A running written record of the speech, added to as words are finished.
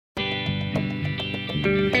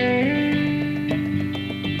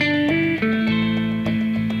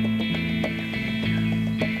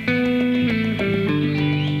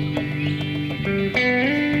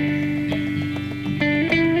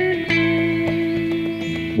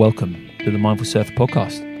Welcome to the Mindful Surfer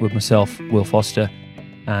podcast with myself, Will Foster,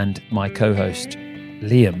 and my co-host,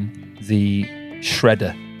 Liam, the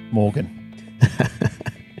Shredder Morgan,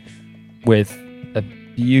 with a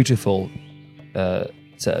beautiful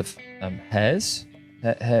set of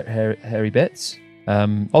hairy bits.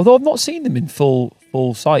 Although I've not seen them in full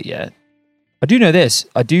sight yet. I do know this.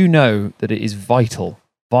 I do know that it is vital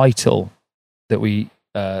that we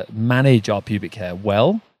manage our pubic hair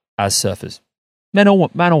well as surfers. Man or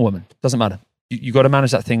woman, doesn't matter. You got to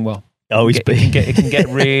manage that thing well. Oh, it can get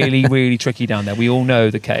really, really tricky down there. We all know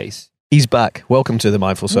the case. He's back. Welcome to the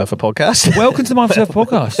Mindful Surfer podcast. Welcome to the Mindful Surfer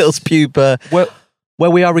podcast. Will's pube,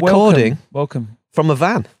 where we are recording welcome from a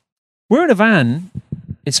van. We're in a van.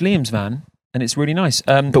 It's Liam's van, and it's really nice.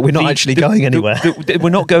 But we're not actually going anywhere. We're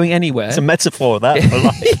not going anywhere. It's a metaphor of that.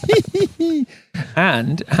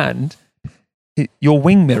 and your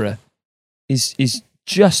wing mirror is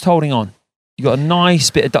just holding on. You got a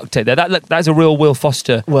nice bit of duct tape there. That's a real Will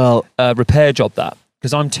Foster repair job, that,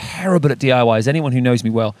 because I'm terrible at DIY. As anyone who knows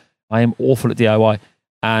me well, I am awful at DIY,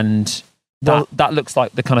 and that looks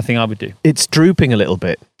like the kind of thing I would do. It's drooping a little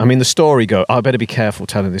bit. I mean, the story I better be careful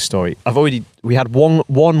telling this story. We had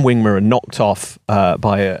one wing mirror knocked off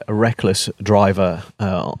by a reckless driver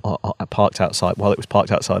parked outside while it was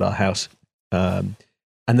parked outside our house, and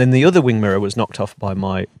then the other wing mirror was knocked off by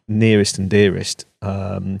my nearest and dearest.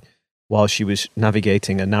 While she was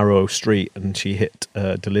navigating a narrow street and she hit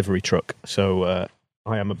a delivery truck. So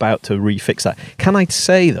I am about to refix that. Can I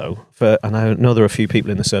say, though, and I know there are a few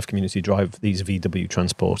people in the surf community who drive these VW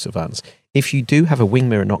transporter vans, if you do have a wing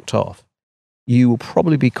mirror knocked off, you will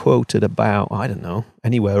probably be quoted about, I don't know,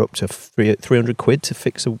 anywhere up to 300 quid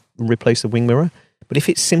to replace the wing mirror. But if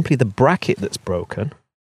it's simply the bracket that's broken,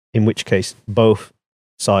 in which case both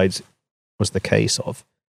sides was the case of,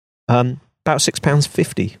 about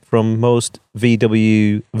 £6.50 from most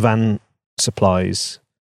VW van supplies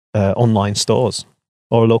online stores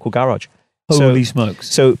or a local garage. Holy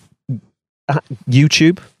smokes. So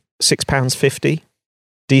YouTube, £6.50,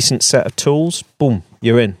 decent set of tools, boom,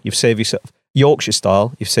 you're in. You've saved yourself, Yorkshire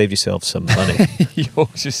style, you've saved yourself some money.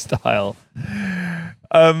 Yorkshire style.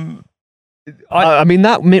 I mean,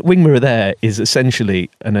 that wing mirror there is essentially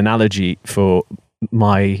an analogy for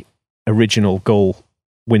my original Gull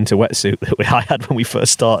winter wetsuit that I had when we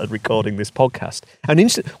first started recording this podcast. And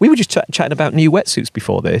we were just chatting about new wetsuits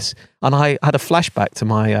before this, and I had a flashback to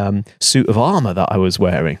my suit of armour that I was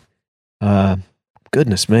wearing.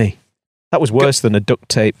 Goodness me. That was worse than a duct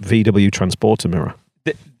tape VW transporter mirror.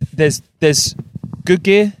 There's good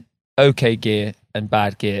gear, okay gear, and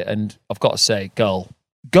bad gear, and I've got to say, Gull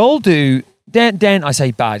do, then I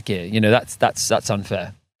say bad gear, that's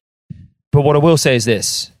unfair. But what I will say is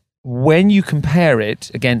this: when you compare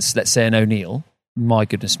it against, let's say, an O'Neill, my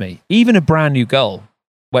goodness me, even a brand new Gull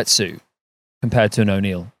wetsuit compared to an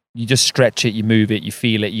O'Neill, you just stretch it, you move it, you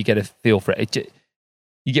feel it, you get a feel for it.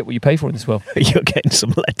 You get what you pay for in this world. You're getting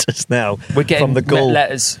some letters now. We're getting from the Gull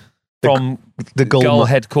letters from the Gull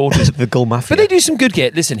headquarters. The Gull Mafia. But they do some good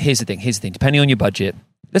gear. Listen, here's the thing. Depending on your budget,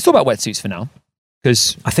 let's talk about wetsuits for now.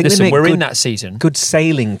 Because, I think we're in that season. Good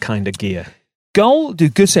sailing kind of gear. Gull do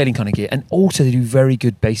good sailing kind of gear, and also they do very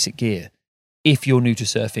good basic gear if you're new to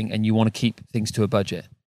surfing and you want to keep things to a budget.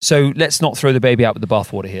 So let's not throw the baby out with the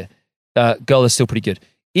bathwater here. Gull is still pretty good.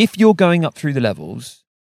 If you're going up through the levels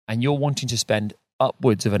and you're wanting to spend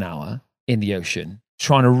upwards of an hour in the ocean,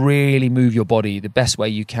 trying to really move your body the best way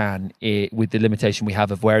you can with the limitation we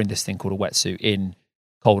have of wearing this thing called a wetsuit in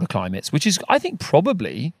colder climates, which is, I think,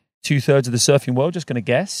 probably 2/3 of the surfing world, just going to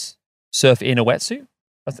guess, surf in a wetsuit.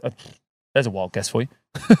 There's a wild guess for you.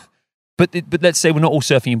 but let's say we're not all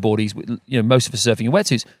surfing in boardies. Most of us surfing in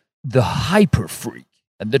wetsuits. The hyper freak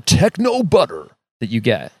and the techno butter that you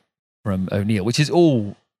get from O'Neill, which is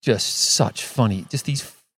all just such funny, just these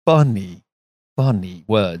funny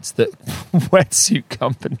words that wetsuit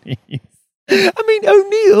companies. I mean,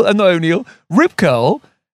 Rip Curl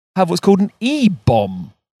have what's called an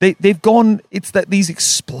E-bomb. They've gone, it's that these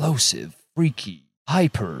explosive, freaky,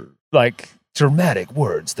 hyper, dramatic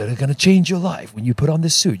words that are going to change your life. When you put on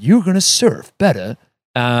this suit, you're going to surf better.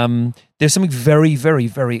 There's something very, very,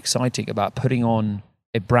 very exciting about putting on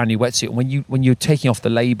a brand new wetsuit. When you're taking off the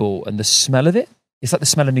label and the smell of it, it's like the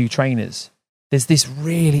smell of new trainers. There's this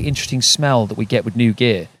really interesting smell that we get with new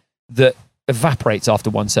gear that evaporates after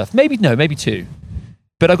one surf. Maybe two.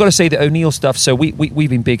 But I've got to say that O'Neill stuff, so we've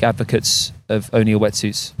been big advocates of O'Neill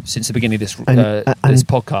wetsuits since the beginning of this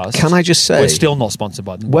podcast. Can I just say... We're still not sponsored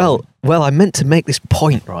by them. Well, I meant to make this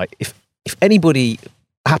point, right? If anybody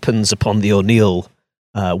happens upon the O'Neill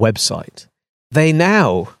website, they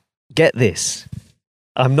now, get this,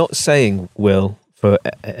 I'm not saying, Will, for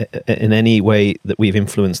in any way that we've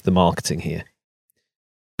influenced the marketing here.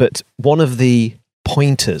 But one of the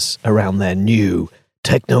pointers around their new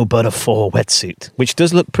Techno Butter 4 wetsuit, which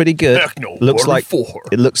does look pretty good,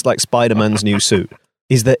 it looks like Spider-Man's new suit,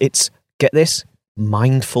 is that it's, get this,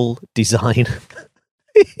 mindful design.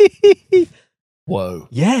 Whoa.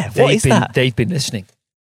 Yeah, what is that? They've been listening.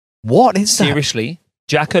 What is that? Seriously,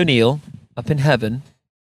 Jack O'Neill up in heaven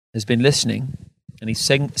has been listening, and he's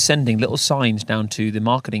sending little signs down to the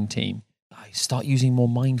marketing team. Start using more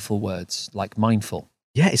mindful words, like mindful.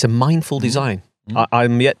 Yeah, it's a mindful design.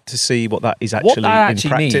 I'm yet to see what that is actually in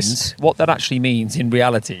practice. What that actually means in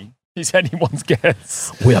reality is anyone's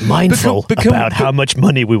guess. We are mindful about how much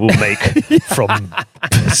money we will make from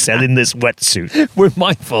selling this wetsuit. We're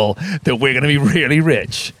mindful that we're going to be really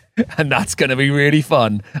rich, and that's going to be really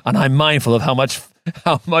fun. And I'm mindful of how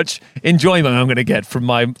much enjoyment I'm going to get from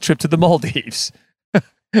my trip to the Maldives,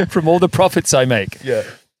 from all the profits I make. Yeah.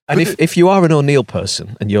 And if you are an O'Neill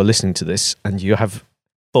person and you're listening to this and you have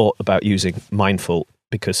thought about using mindful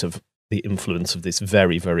because of the influence of this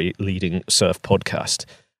very, very leading surf podcast,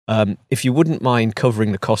 if you wouldn't mind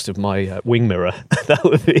covering the cost of my wing mirror,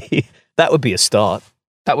 that would be a start.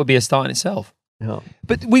 That would be a start in itself. Yeah.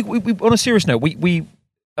 But we on a serious note, we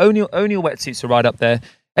O'Neill wetsuits are right up there.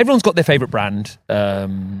 Everyone's got their favourite brand.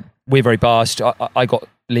 We're very biased. I got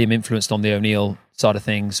Liam influenced on the O'Neill side of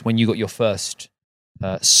things when you got your first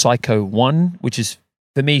Psycho 1, which is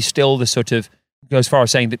for me still the sort of, go as far as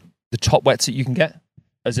saying that the top wetsuit you can get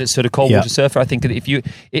as a sort of cold water surfer. I think that if you,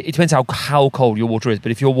 it depends how cold your water is,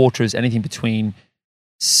 but if your water is anything between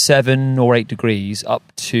 7 or 8 degrees up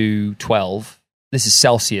to 12, this is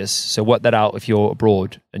Celsius, so work that out if you're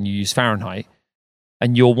abroad and you use Fahrenheit,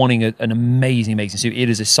 and you're wanting an amazing suit. It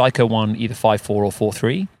is a Psycho 1, either 5.4 or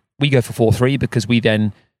 4.3. We go for 4.3 because we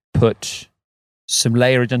then put some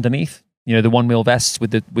layerage underneath, the 1 mil vests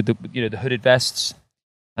with the the hooded vests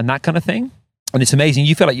and that kind of thing. And it's amazing.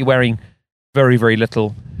 You feel like you're wearing very, very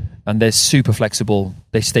little, and they're super flexible.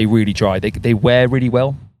 They stay really dry. They wear really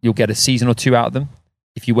well. You'll get a season or 2 out of them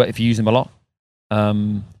if you use them a lot.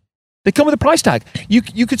 They come with a price tag. You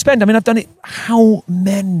could spend, I've done it, how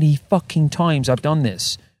many fucking times I've done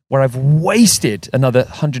this, where I've wasted another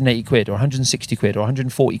 180 quid or 160 quid or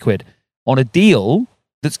 140 quid on a deal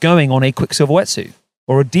that's going on a Quicksilver wetsuit,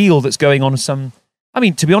 or a deal that's going on some,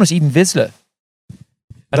 to be honest, even Vizsla.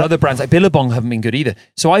 And other brands like Billabong haven't been good either.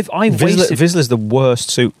 So I've wasted... Vizsla's the worst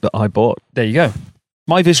suit that I bought. There you go.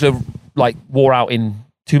 My Vizsla wore out in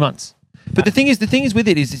 2 months. But the thing is with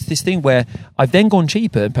it is it's this thing where I've then gone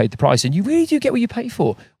cheaper and paid the price, and you really do get what you pay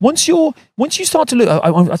for. Once you start to look,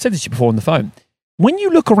 I said this to you before on the phone. When you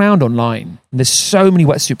look around online, and there's so many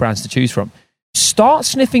wetsuit brands to choose from, start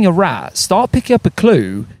sniffing a rat, start picking up a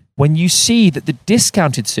clue when you see that the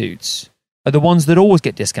discounted suits are the ones that always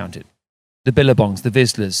get discounted. The Billabongs, the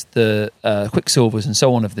Vizslas, the Quicksilvers, and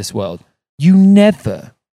so on of this world. You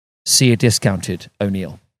never see a discounted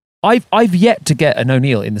O'Neill. I've yet to get an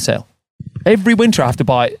O'Neill in the sale. Every winter I have to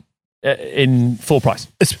buy it in full price.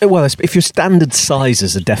 If your standard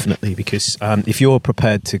sizes are definitely, because if you're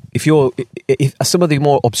prepared to, if some of the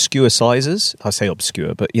more obscure sizes, I say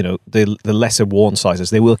obscure, but the lesser worn sizes,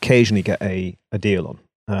 they will occasionally get a deal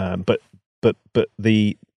on. But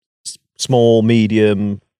the small,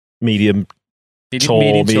 medium, tall,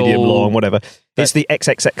 medium, long, whatever. It's the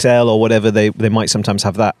XXXL or whatever. They might sometimes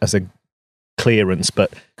have that as a clearance,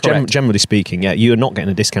 but generally speaking, you're not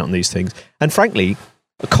getting a discount on these things. And frankly,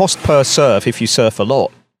 the cost per surf, if you surf a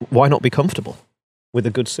lot, why not be comfortable with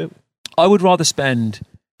a good suit? I would rather spend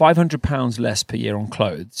 £500 less per year on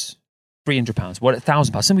clothes, £300,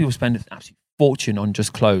 £1,000. Some people spend an absolute fortune on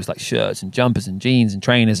just clothes like shirts and jumpers and jeans and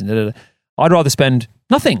trainers and I'd rather spend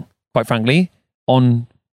nothing, quite frankly, on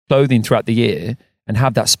clothing throughout the year and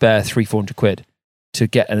have that spare 300-400 quid to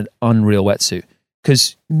get an unreal wetsuit.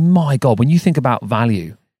 Because my God, when you think about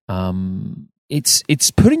value,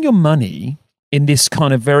 it's putting your money in this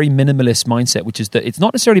kind of very minimalist mindset, which is that it's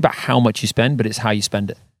not necessarily about how much you spend, but it's how you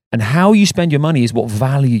spend it. And how you spend your money is what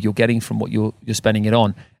value you're getting from what you're spending it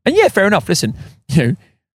on. And yeah, fair enough. Listen,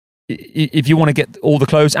 if you want to get all the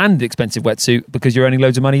clothes and the expensive wetsuit because you're earning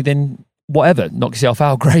loads of money, then whatever, knock yourself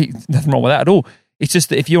out. Great, nothing wrong with that at all. It's just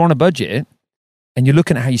that if you're on a budget and you're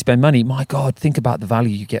looking at how you spend money, my God, think about the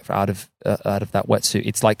value you get out of that wetsuit.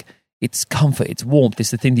 It's like, it's comfort, it's warmth,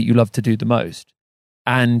 it's the thing that you love to do the most.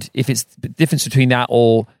 And if it's the difference between that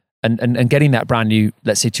and getting that brand new,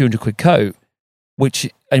 let's say 200 quid coat,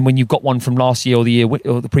 and when you've got one from last year or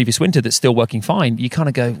the previous winter that's still working fine, you kind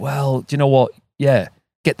of go, well, do you know what? Yeah,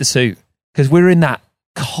 get the suit. Because we're in that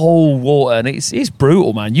cold water and it's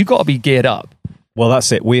brutal, man. You've got to be geared up. Well,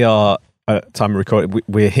 that's it. We are time of recording,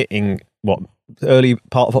 we're hitting early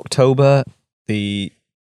part of October. The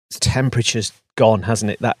temperature's gone,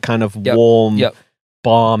 hasn't it? That kind of warm,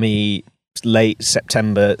 balmy, late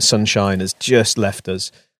September sunshine has just left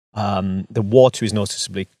us. The water is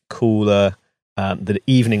noticeably cooler. The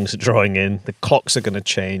evenings are drawing in. The clocks are going to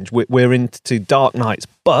change. We're into dark nights.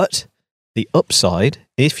 But the upside,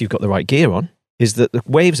 if you've got the right gear on, is that the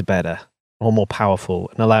waves are better or more powerful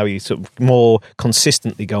and allow you to more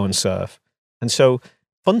consistently go and surf. And so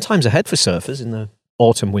fun times ahead for surfers in the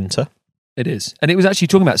autumn, winter. It is. And it was actually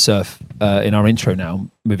talking about surf in our intro now,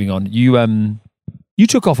 moving on. You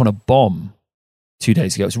took off on a bomb 2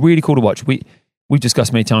 days ago. It's really cool to watch. We've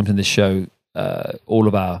discussed many times in this show all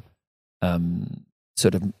of our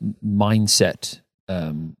sort of mindset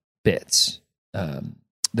bits,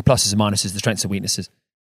 the pluses and minuses, the strengths and weaknesses.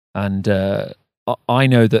 And I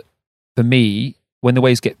know that for me, when the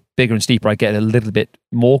waves get bigger and steeper, I get a little bit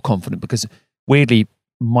more confident because weirdly,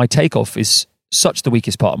 my takeoff is such the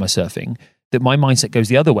weakest part of my surfing that my mindset goes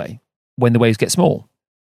the other way when the waves get small.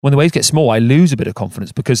 When the waves get small, I lose a bit of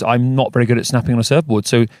confidence because I'm not very good at snapping on a surfboard.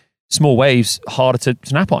 So small waves, harder to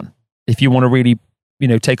snap on if you want to really,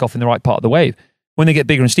 take off in the right part of the wave. When they get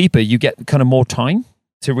bigger and steeper, you get kind of more time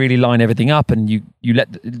to really line everything up and you let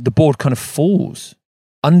the board kind of falls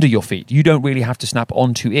under your feet. You don't really have to snap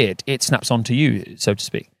onto it. It snaps onto you, so to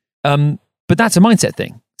speak. But that's a mindset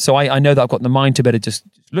thing. So I know that I've got the mind to better just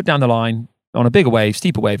look down the line on a bigger wave,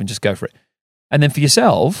 steeper wave, and just go for it. And then for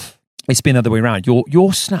yourself, it's been the other way around.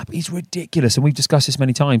 Your snap is ridiculous. And we've discussed this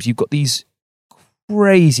many times. You've got these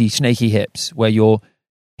crazy snaky hips where your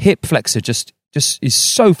hip flexor just is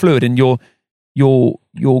so fluid and your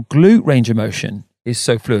glute range of motion is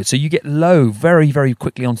so fluid. So you get low very, very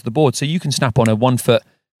quickly onto the board. So you can snap on a 1 foot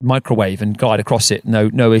microwave and glide across it.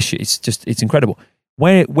 No issue. It's incredible.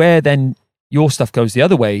 Where then your stuff goes the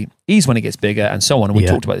other way is when it gets bigger and so on. And we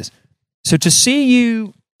talked about this. So to see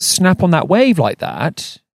you snap on that wave like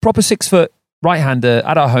that, proper 6 foot right-hander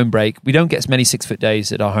at our home break. We don't get as many 6 foot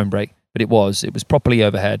days at our home break, but it was properly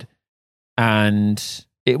overhead and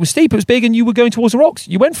it was steep. It was big and you were going towards the rocks.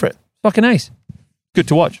 You went for it. Fucking ace. Good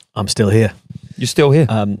to watch. I'm still here. You're still here.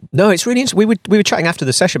 No, it's really interesting. We were chatting after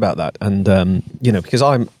the session about that. And, because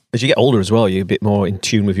as you get older as well, you're a bit more in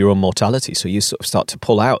tune with your own mortality. So you sort of start to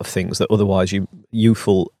pull out of things that otherwise your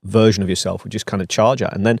youthful version of yourself would just kind of charge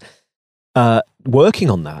at. And then working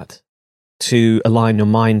on that to align your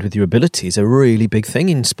mind with your ability is a really big thing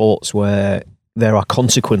in sports where there are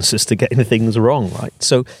consequences to getting things wrong, right?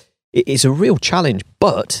 So it's a real challenge.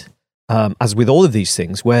 But as with all of these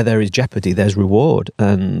things, where there is jeopardy, there's reward.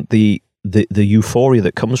 And the euphoria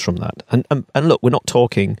that comes from that, and look, we're not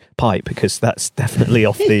talking pipe because that's definitely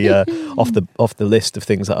off the off the list of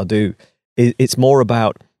things that I'll do. It's more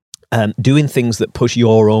about doing things that push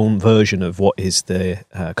your own version of what is the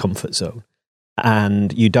comfort zone,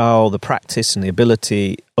 and you dial the practice and the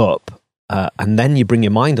ability up, and then you bring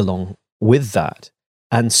your mind along with that,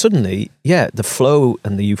 and suddenly, the flow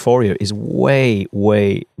and the euphoria is way,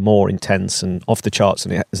 way more intense and off the charts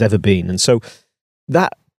than it has ever been, and so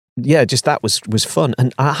that. Yeah, just that was fun.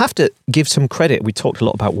 And I have to give some credit. We talked a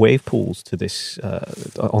lot about wave pools to this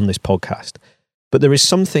on this podcast. But there is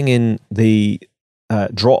something in the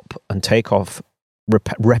drop and takeoff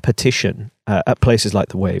repetition at places like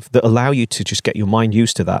the wave that allow you to just get your mind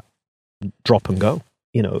used to that drop and go.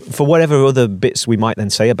 For whatever other bits we might then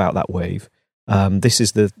say about that wave, this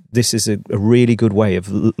is a really good way of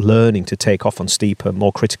learning to take off on steeper,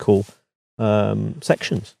 more critical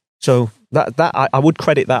sections. So that I would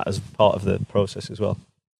credit that as part of the process as well.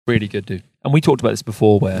 Really good, dude. And we talked about this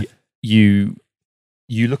before where you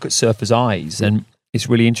look at surfers' eyes, and it's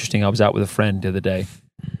really interesting. I was out with a friend the other day,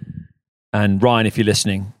 and Ryan, if you're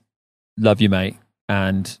listening, love you, mate.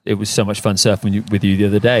 And it was so much fun surfing with you the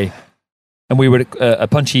other day. And we were at a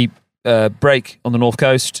punchy break on the North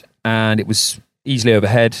Coast, and it was easily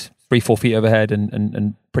overhead, 3-4 feet overhead,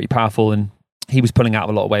 and pretty powerful. And he was pulling out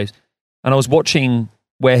of a lot of waves. And I was watching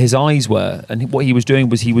where his eyes were, and what he was doing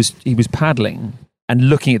was he was paddling and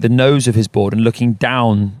looking at the nose of his board and looking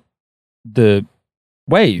down the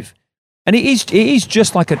wave. And it is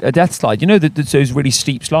just like a death slide. Those really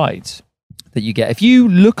steep slides that you get. If you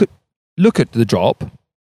look at the drop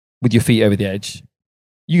with your feet over the edge,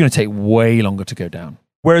 you're going to take way longer to go down.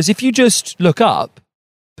 Whereas if you just look up,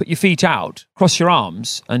 put your feet out, cross your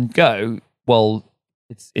arms, and go, well,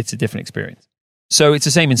 it's a different experience. So it's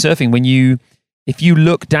the same in surfing. If you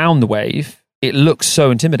look down the wave, it looks so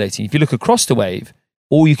intimidating. If you look across the wave,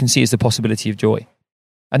 all you can see is the possibility of joy.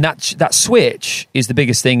 And that switch is the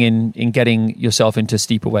biggest thing in getting yourself into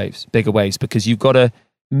steeper waves, bigger waves, because you've got to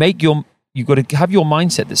make your you've got to have your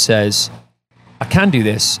mindset that says, I can do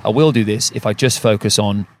this, I will do this if I just focus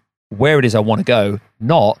on where it is I want to go,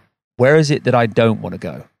 not where is it that I don't want to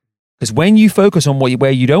go. Because when you focus on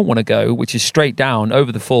where you don't want to go, which is straight down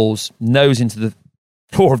over the falls, nose into the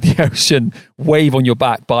floor of the ocean, wave on your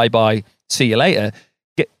back, bye-bye, see you later,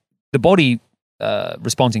 get the body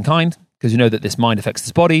responds in kind, because you know that this mind affects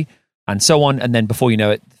this body, and so on, and then before you know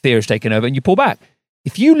it, fear is taken over and you pull back.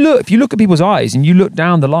 If you look at people's eyes and you look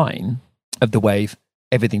down the line of the wave,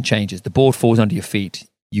 everything changes. The board falls under your feet.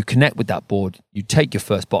 You connect with that board. You take your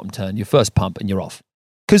first bottom turn, your first pump, and you're off.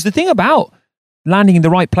 Because the thing about landing in the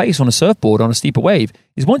right place on a surfboard on a steeper wave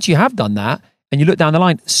is once you have done that and you look down the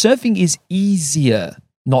line, surfing is easier,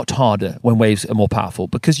 not harder, when waves are more powerful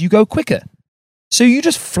because you go quicker. So you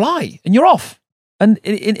just fly and you're off. And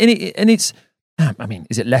it's, I mean,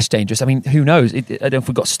 is it less dangerous? I mean, who knows? I don't know if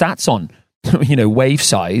we've got stats on, wave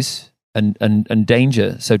size and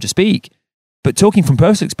danger, so to speak. But talking from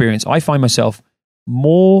personal experience, I find myself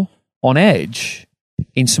more on edge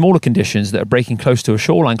in smaller conditions that are breaking close to a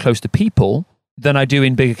shoreline, close to people, than I do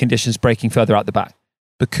in bigger conditions breaking further out the back.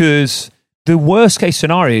 Because the worst case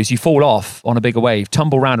scenario is you fall off on a bigger wave,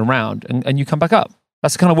 tumble round and round, and you come back up.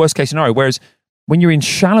 That's the kind of worst case scenario. Whereas when you're in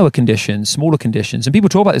shallower conditions, smaller conditions, and people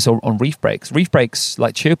talk about this on reef breaks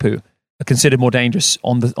like Chiapu are considered more dangerous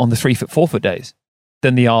on the 3 foot, 4 foot days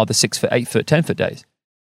than they are the 6 foot, 8 foot, 10 foot days.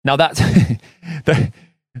 Now that's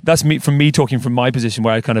me talking from my position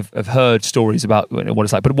where I kind of have heard stories about what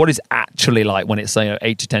it's like, but what it's actually like when it's 8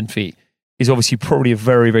 to 10 feet is obviously probably a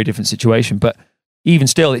very, very different situation. But even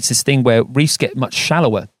still, it's this thing where reefs get much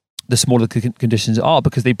shallower the smaller conditions are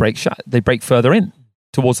because they break further in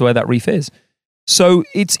towards where that reef is. So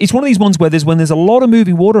it's one of these ones where when there's a lot of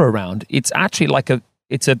moving water around, it's actually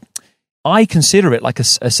I consider it like a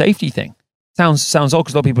safety thing. Sounds odd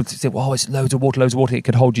because a lot of people say, well, it's loads of water, it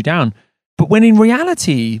could hold you down. But when in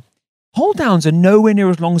reality, hold downs are nowhere near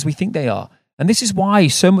as long as we think they are. And this is why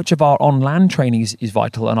so much of our on-land training is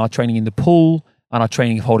vital, and our training in the pool, and our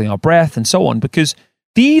training of holding our breath, and so on, because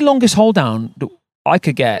the longest hold down that I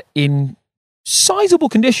could get in sizable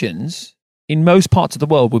conditions in most parts of the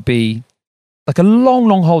world would be like a long,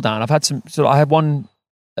 long hold down. I had one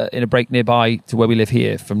in a break nearby to where we live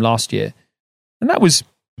here from last year, and that was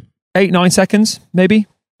 8-9 seconds maybe,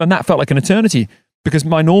 and that felt like an eternity because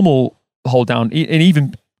my normal hold down in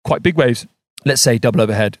even quite big waves, let's say double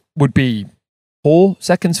overhead, would be 4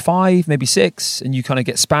 seconds, 5, maybe 6, and you kind of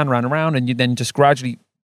get span round and round, and you then just gradually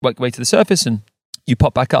work your way to the surface and you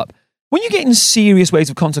pop back up. When you get in serious waves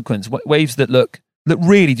of consequence, waves that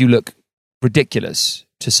really do look ridiculous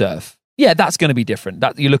to surf, yeah, that's going to be different.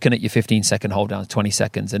 That you're looking at your 15-second hold down, 20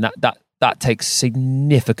 seconds, and that takes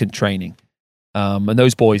significant training. And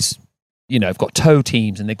those boys, have got tow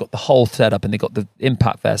teams and they've got the whole setup and they've got the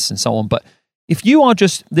impact vests and so on. But if you are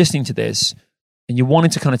just listening to this and you're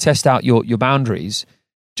wanting to kind of test out your boundaries,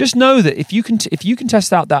 just know that if you can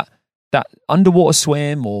test out that underwater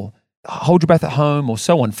swim or hold your breath at home or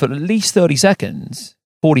so on for at least 30 seconds,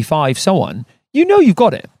 45, so on, you've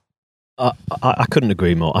got it. I couldn't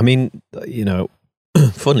agree more. I mean,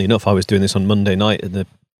 funnily enough, I was doing this on Monday night in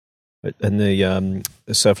the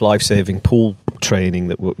surf life-saving pool training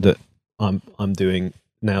that I'm doing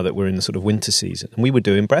now that we're in the sort of winter season, and we were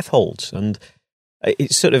doing breath holds, and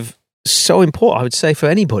it's sort of so important, I would say, for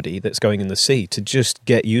anybody that's going in the sea to just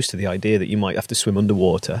get used to the idea that you might have to swim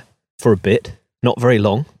underwater for a bit, not very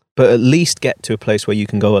long, but at least get to a place where you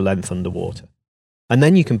can go a length underwater. And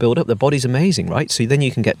then you can build up. The body's amazing, right? So then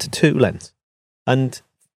you can get to 2 lengths. And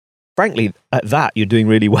frankly, at that, you're doing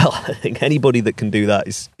really well. I think anybody that can do that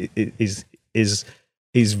is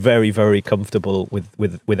very, very comfortable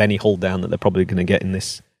with any hold down that they're probably going to get in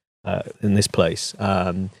this place.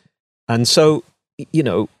 And so,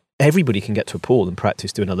 everybody can get to a pool and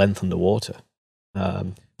practice doing a length underwater.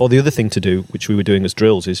 Or the other thing to do, which we were doing as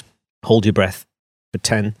drills, is hold your breath for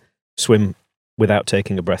 10, swim without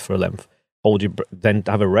taking a breath for a length. Then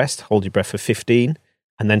have a rest, hold your breath for 15,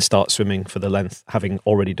 and then start swimming for the length, having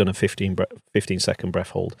already done a 15-second breath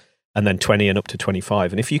hold, and then 20 and up to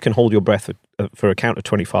 25. And if you can hold your breath for a count of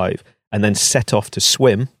 25 and then set off to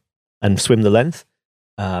swim and swim the length,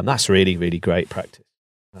 that's really, really great practice.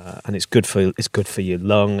 And it's good for your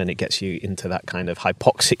lung, and it gets you into that kind of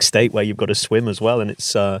hypoxic state where you've got to swim as well. And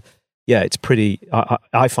it's pretty.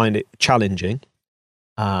 I find it challenging,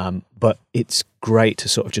 but it's great to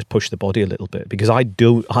sort of just push the body a little bit, because I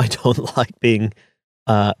don't like being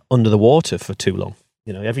under the water for too long.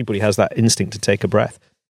 Everybody has that instinct to take a breath.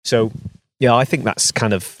 So yeah, I think that's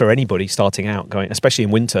kind of for anybody starting out, especially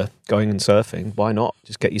in winter, going and surfing. Why not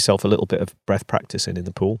just get yourself a little bit of breath practice in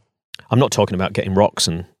the pool? I'm not talking about getting rocks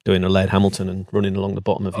and doing a Laird Hamilton and running along the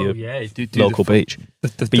bottom of your local beach.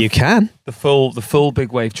 But you can. The full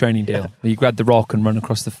big wave training deal. You grab the rock and run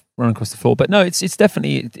across the floor. But no, it's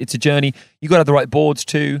definitely it's a journey. You got to have the right boards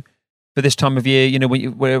too for this time of year. You know,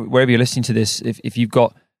 wherever you're listening to this, if you've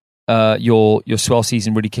got your swell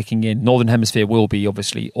season really kicking in, Northern Hemisphere will be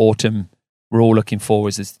obviously autumn. We're all looking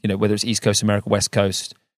forward to, you know, whether it's East Coast America, West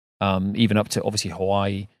Coast, even up to obviously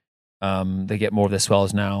Hawaii. They get more of their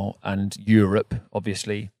swells now, and Europe,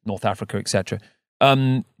 obviously, North Africa, etc.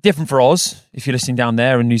 Different for Oz, if you're listening down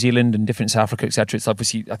there, and New Zealand, and different South Africa, etc. It's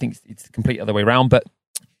obviously, I think it's the complete other way around. But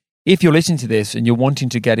if you're listening to this and you're wanting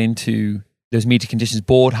to get into those meter conditions,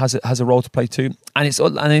 board has a role to play too. And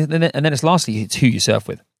then it's lastly, it's who you surf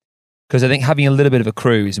with, because I think having a little bit of a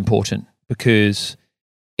crew is important, because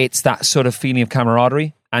it's that sort of feeling of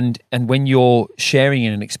camaraderie, and when you're sharing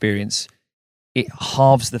in an experience, it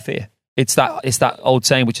halves the fear. It's that old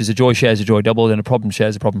saying, which is a joy shares a joy doubled and a problem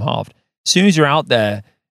shares a problem halved. As soon as you're out there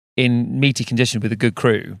in meaty conditions with a good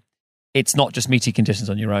crew, it's not just meaty conditions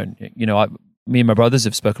on your own. You know, me and my brothers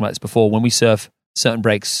have spoken about this before. When we surf certain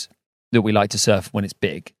breaks that we like to surf when it's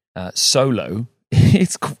big, solo,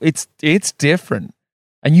 it's different.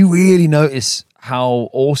 And you really notice how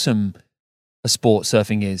awesome a sport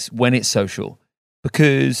surfing is when it's social,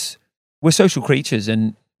 because we're social creatures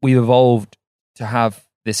and we've evolved to have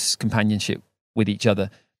this companionship with each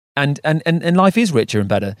other, and life is richer and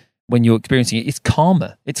better when you're experiencing it. It's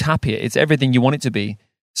calmer, it's happier, it's everything you want it to be.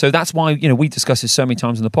 So that's why, you know, we discuss this so many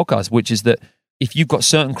times on the podcast, which is that if you've got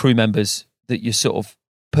certain crew members that you're sort of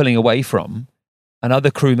pulling away from, and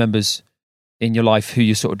other crew members in your life who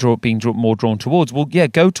you're sort of being more drawn towards, well, yeah,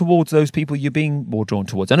 go towards those people you're being more drawn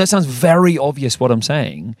towards. I know it sounds very obvious what I'm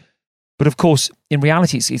saying, but of course, in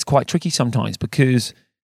reality, it's quite tricky sometimes, because,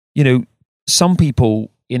 you know, some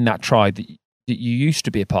people in that tribe that you used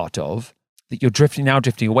to be a part of, that you're drifting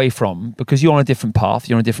away from, because you're on a different path,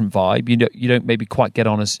 you're on a different vibe, you don't maybe quite get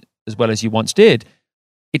on as well as you once did.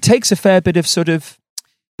 It takes a fair bit of sort of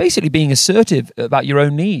basically being assertive about your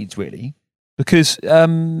own needs, really, because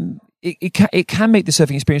it can make the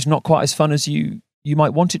surfing experience not quite as fun as you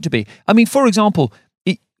might want it to be. I mean, for example,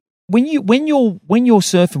 when you're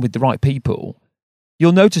surfing with the right people,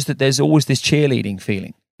 you'll notice that there's always this cheerleading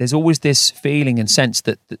feeling. There's always this feeling and sense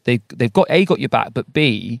that they've got your back, but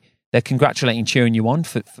B, they're congratulating, cheering you on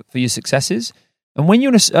for your successes. And when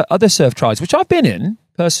you're in other surf tribes, which I've been in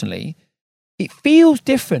personally, it feels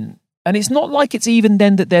different. And it's not like it's even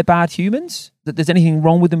then that they're bad humans, that there's anything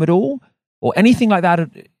wrong with them at all, or anything like that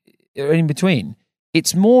or in between.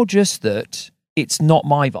 It's more just that it's not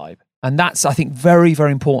my vibe. And that's, I think, very,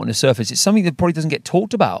 very important to surfers. It's something that probably doesn't get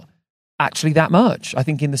talked about actually that much, I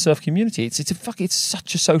think, in the surf community. It's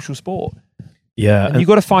such a social sport. Yeah. And you've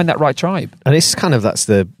got to find that right tribe. And it's kind of, that's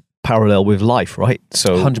the parallel with life, right?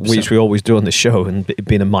 So 100%. Which we always do on the show, and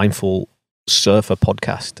being a mindful surfer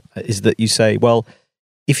podcast, is that you say, well,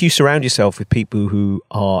 if you surround yourself with people who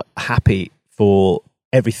are happy for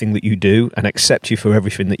everything that you do and accept you for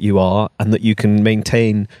everything that you are, and that you can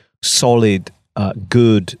maintain solid,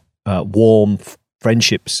 good, warm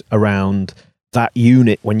friendships around that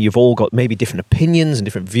unit, when you've all got maybe different opinions and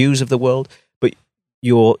different views of the world, but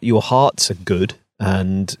your hearts are good,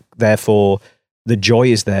 and therefore the joy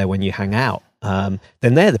is there when you hang out, then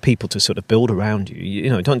they're the people to sort of build around you. You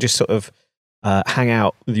know, don't just sort of hang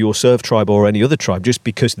out with your surf tribe or any other tribe just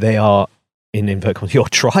because they are in inverted commas your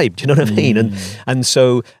tribe. Do you know what I mean? And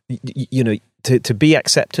so, you know, to be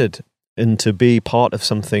accepted and to be part of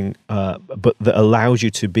something, but that allows you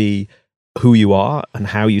to be who you are and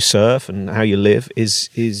how you surf and how you live is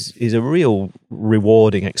a real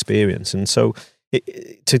rewarding experience. And so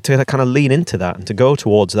to kind of lean into that and to go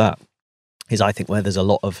towards that is, I think, where there's a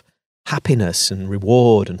lot of happiness and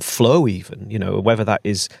reward and flow, even, you know, whether that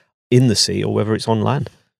is in the sea or whether it's on land.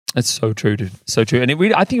 It's so true, dude. So true. And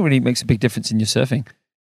I think it really makes a big difference in your surfing.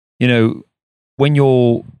 You know, when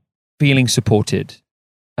you're feeling supported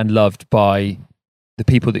and loved by the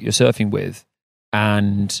people that you're surfing with,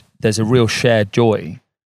 and there's a real shared joy,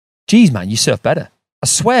 geez, man, you surf better. I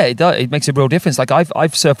swear it does. It makes a real difference. Like I've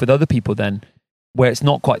surfed with other people then where it's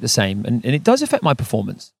not quite the same. And it does affect my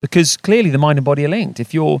performance, because clearly the mind and body are linked.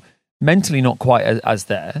 If you're mentally not quite as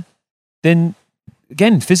there, then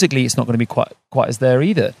again, physically, it's not going to be quite as there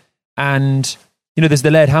either. And, you know, there's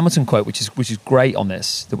the Laird Hamilton quote, which is great on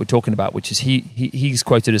this that we're talking about, which is he's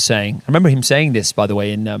quoted as saying, I remember him saying this, by the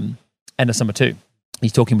way, in End of Summer 2.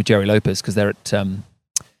 He's talking with Jerry Lopez because they're at,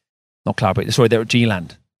 not Cloudbreak, sorry, they're at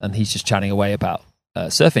G-Land, and he's just chatting away about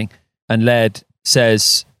surfing. And Laird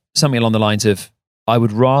says something along the lines of, I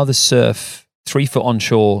would rather surf 3 foot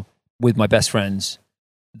onshore with my best friends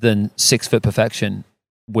than 6-foot perfection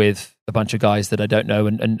with a bunch of guys that I don't know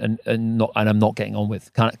and I'm not getting on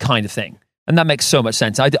with, kind of thing. And that makes so much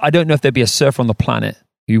sense. I don't know if there'd be a surfer on the planet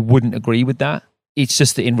who wouldn't agree with that. It's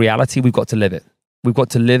just that in reality, we've got to live it. We've got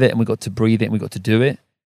to live it, and we've got to breathe it, and we've got to do it.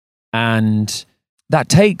 And that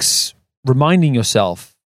takes reminding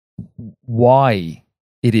yourself why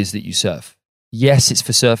it is that you surf. Yes, it's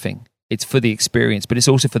for surfing. It's for the experience, but it's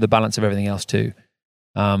also for the balance of everything else too.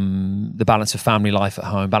 The balance of family life at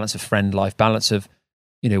home, balance of friend life, balance of,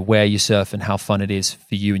 where you surf and how fun it is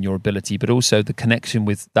for you and your ability, but also the connection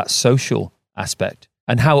with that social aspect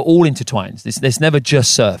and how it all intertwines. There's never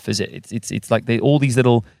just surf, is it? It's like all these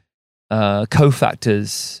little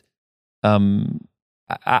cofactors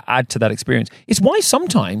add to that experience. It's why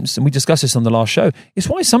sometimes, and we discussed this on the last show, it's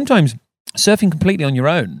why sometimes surfing completely on your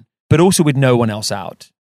own, but also with no one else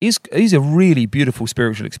out, is a really beautiful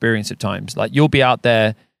spiritual experience at times. Like you'll be out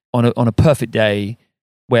there on a perfect day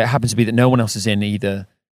where it happens to be that no one else is in either,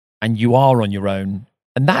 and you are on your own.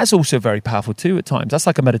 And that's also very powerful too at times. That's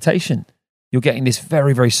like a meditation. You're getting this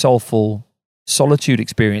very, very soulful solitude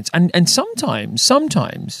experience. And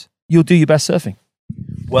sometimes you'll do your best surfing.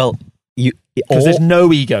 Well, because there's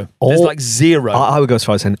no ego. There's like zero. I would go as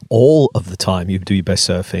far as saying all of the time you do your best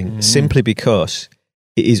surfing, simply because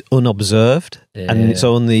it is unobserved and it's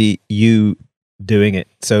only you doing it.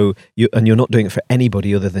 So you're not doing it for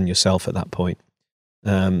anybody other than yourself at that point.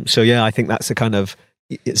 I think that's a kind of,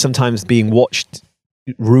 sometimes being watched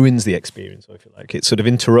ruins the experience, or if you like. It sort of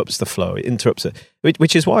interrupts the flow. It interrupts it,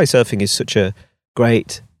 which is why surfing is such a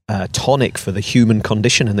great tonic for the human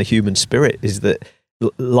condition and the human spirit, is that,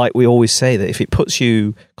 like we always say, that if it puts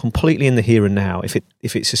you completely in the here and now, if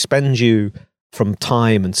it suspends you from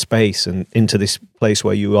time and space and into this place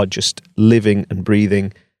where you are just living and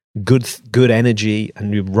breathing good energy,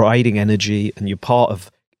 and you're riding energy, and you're part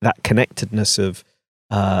of that connectedness of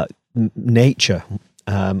nature,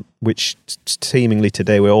 which seemingly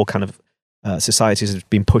today we're all kind of societies have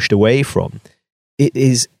been pushed away from. It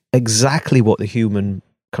is exactly what the human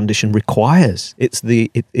condition requires. It's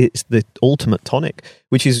the ultimate tonic,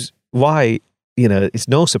 which is why it's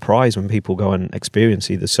no surprise when people go and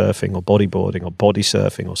experience either surfing or bodyboarding or body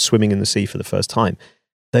surfing or swimming in the sea for the first time.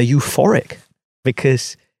 They're euphoric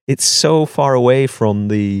because it's so far away from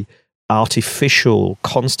the artificial,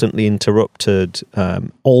 constantly interrupted,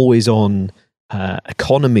 always on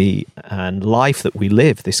economy and life that we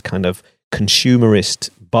live. This kind of consumerist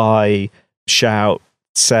buy, shout,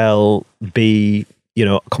 sell, be,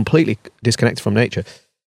 completely disconnected from nature.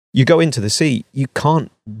 You go into the sea, you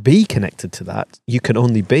can't be connected to that. You can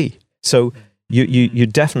only be. So you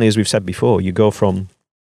definitely, as we've said before, you go from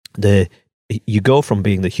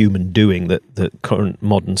being the human doing that current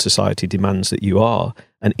modern society demands that you are,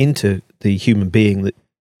 and into the human being that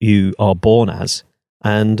you are born as.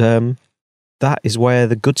 And that is where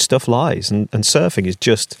the good stuff lies. And surfing is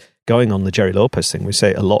just going on the Jerry Lopez thing. We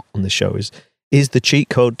say it a lot on the show, is the cheat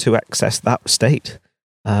code to access that state.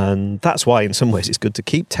 And that's why in some ways it's good to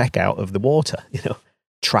keep tech out of the water,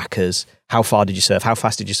 trackers, how far did you surf, how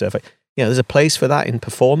fast did you surf? There's a place for that in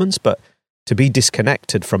performance, but to be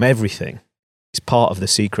disconnected from everything is part of the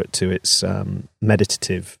secret to its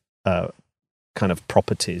meditative kind of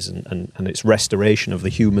properties and its restoration of the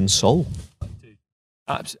human soul.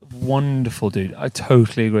 Wonderful, dude. I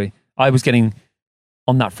totally agree. I was getting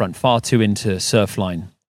on that front far too into Surfline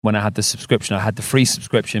when I had the subscription. I had the free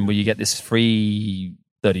subscription where you get this free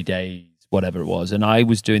 30 days, whatever it was. And I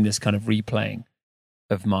was doing this kind of replaying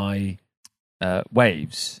of my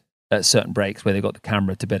waves at certain breaks where they got the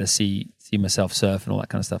camera to better see myself surf and all that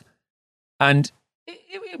kind of stuff. And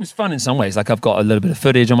it was fun in some ways. Like I've got a little bit of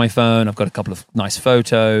footage on my phone. I've got a couple of nice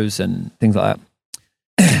photos and things like that.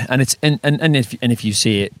 And it's and if you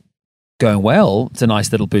see it going well, it's a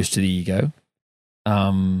nice little boost to the ego.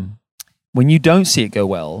 When you don't see it go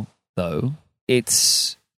well, though, it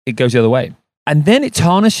goes the other way. And then it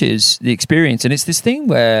tarnishes the experience. And it's this thing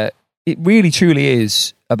where it really truly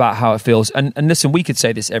is about how it feels. And listen, we could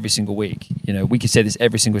say this every single week. We could say this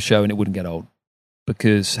every single show and it wouldn't get old.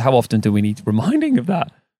 Because how often do we need reminding of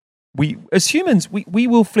that? We, as humans, we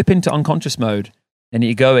will flip into unconscious mode and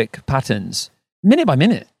egoic patterns minute by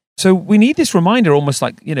minute. So we need this reminder almost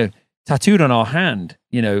like, tattooed on our hand,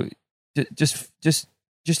 just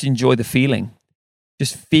enjoy the feeling.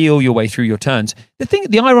 Just feel your way through your turns.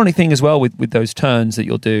 The ironic thing as well with those turns that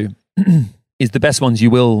you'll do is the best ones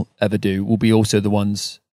you will ever do will be also the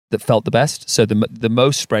ones that felt the best. So the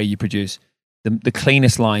most spray you produce, the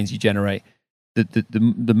cleanest lines you generate,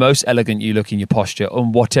 the most elegant you look in your posture,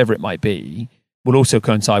 on whatever it might be, will also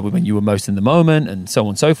coincide with when you were most in the moment, and so on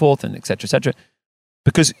and so forth, and et cetera, et cetera.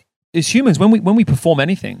 Because as humans, when we perform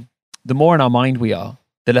anything, the more in our mind we are,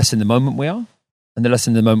 the less in the moment we are. And the less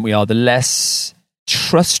in the moment we are, the less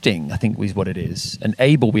trusting, I think is what it is, and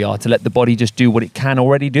able we are to let the body just do what it can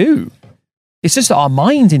already do. It's just that our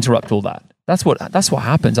minds interrupt all that. That's what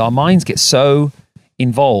happens. Our minds get so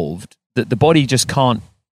involved that the body just can't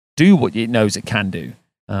do what it knows it can do.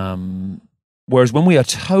 Whereas when we are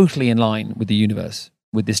totally in line with the universe,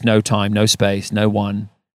 with this no time, no space, no one,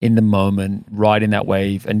 in the moment, riding that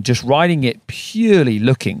wave, and just riding it purely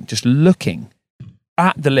looking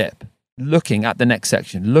at the lip, looking at the next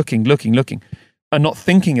section, looking, and not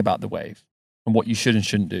thinking about the wave and what you should and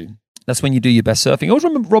shouldn't do. That's when you do your best surfing. I always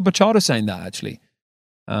remember Rob Machado saying that, actually.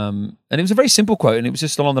 And it was a very simple quote, and it was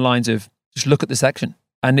just along the lines of, just look at the section.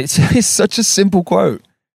 And it's such a simple quote.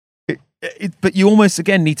 But you almost,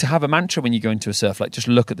 again, need to have a mantra when you go into a surf, like just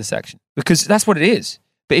look at the section. Because that's what it is.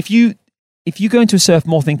 But if you go into a surf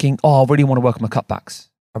more thinking, oh, I really want to work on my cutbacks,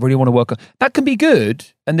 I really want to work on... That can be good,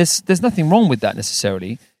 and there's nothing wrong with that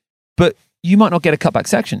necessarily, but you might not get a cutback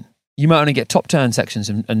section. You might only get top turn sections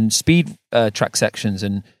and speed track sections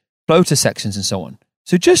and floater sections and so on.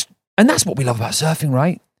 So and that's what we love about surfing,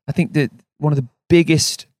 right? I think that one of the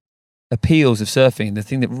biggest appeals of surfing, the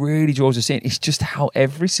thing that really draws us in, is just how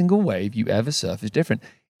every single wave you ever surf is different.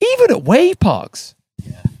 Even at wave parks.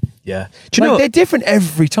 Yeah. Do you know they're different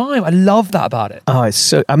every time. I love that about it. Oh, it's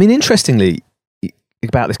so... I mean, interestingly,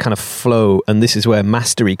 about this kind of flow, and this is where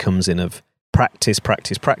mastery comes in, of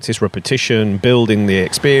practice, repetition, building the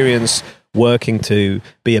experience, working to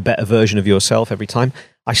be a better version of yourself every time.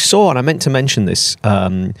 I saw, and I meant to mention this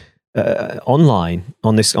online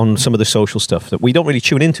on some of the social stuff that we don't really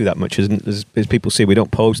tune into that much, as people see. We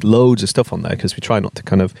don't post loads of stuff on there because we try not to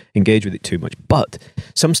kind of engage with it too much. But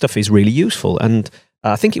some stuff is really useful, and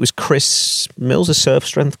I think it was Chris Mills, a surf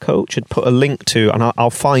strength coach, had put a link to, and I'll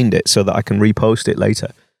find it so that I can repost it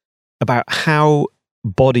later, about how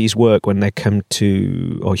bodies work when they come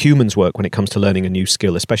to, or humans work when it comes to learning a new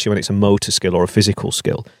skill, especially when it's a motor skill or a physical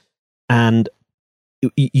skill. And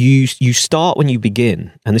you start when you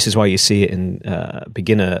begin, and this is why you see it in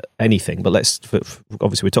beginner anything, but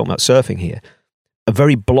obviously we're talking about surfing here, a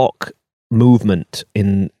very block movement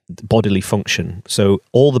in bodily function. So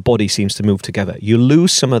all the body seems to move together. You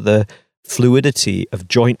lose some of the fluidity of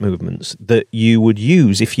joint movements that you would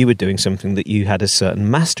use if you were doing something that you had a certain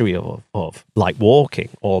mastery of, like walking,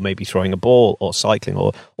 or maybe throwing a ball, or cycling,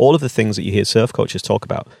 or all of the things that you hear surf coaches talk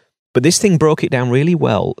about. But this thing broke it down really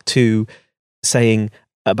well to saying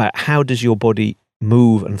about how does your body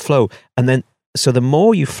move and flow. And then, so the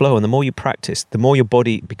more you flow and the more you practice, the more your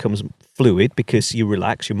body becomes fluid because you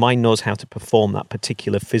relax. Your mind knows how to perform that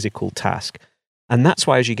particular physical task. And that's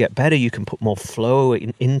why as you get better, you can put more flow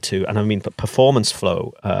into, and I mean performance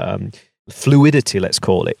flow, fluidity, let's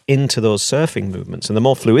call it, into those surfing movements. And the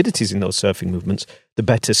more fluidity is in those surfing movements, the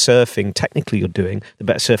better surfing technically you're doing,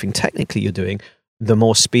 the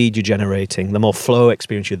more speed you're generating, the more flow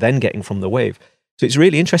experience you're then getting from the wave. So it's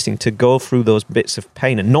really interesting to go through those bits of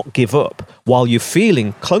pain and not give up while you're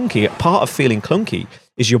feeling clunky. Part of feeling clunky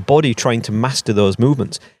is your body trying to master those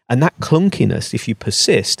movements. And that clunkiness, if you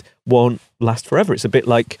persist, won't last forever. It's a bit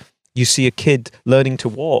like you see a kid learning to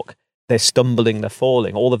walk. They're stumbling, they're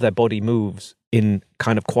falling. All of their body moves in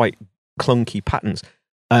kind of quite clunky patterns.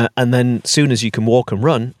 And then soon as you can walk and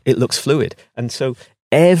run, it looks fluid. And so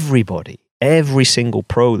everybody, every single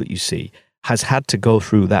pro that you see has had to go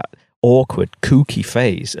through that awkward, kooky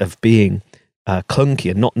phase of being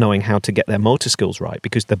clunky and not knowing how to get their motor skills right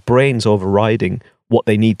because the brain's overriding what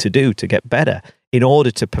they need to do to get better in order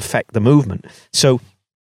to perfect the movement. So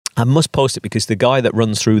I must post it because the guy that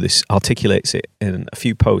runs through this articulates it in a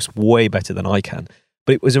few posts way better than I can.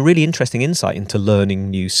 But it was a really interesting insight into learning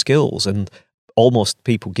new skills and almost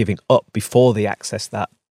people giving up before they access that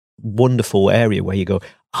wonderful area where you go,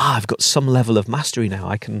 I've got some level of mastery now.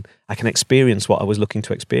 I can experience what I was looking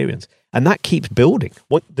to experience. And that keeps building.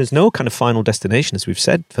 There's no kind of final destination, as we've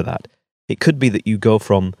said, for that. It could be that you go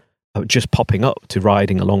from just popping up to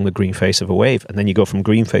riding along the green face of a wave, and then you go from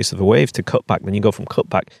green face of a wave to cutback, then you go from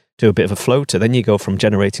cutback to a bit of a floater, then you go from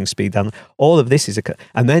generating speed down. All of this is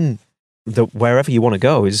and then wherever you want to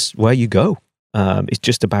go is where you go. It's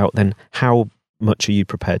just about then how much are you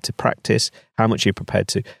prepared to practice, how much are you prepared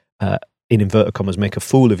to in inverted commas, make a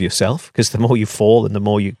fool of yourself, because the more you fall and the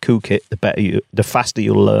more you kook it, the faster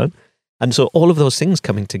you'll learn. And so all of those things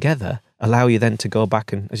coming together allow you then to go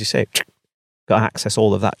back and, as you say, got to access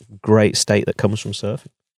all of that great state that comes from surfing.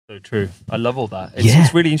 So true. I love all that.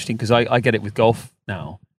 It's really interesting because I get it with golf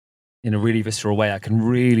now in a really visceral way. I can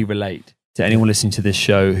really relate to anyone listening to this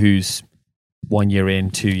show who's 1 year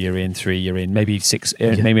in, 2 year in, 3 year in, maybe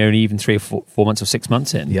maybe only even 3 or 4 months or 6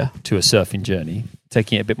 months in to a surfing journey,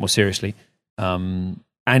 taking it a bit more seriously.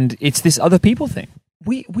 And it's this other people thing.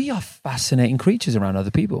 We are fascinating creatures around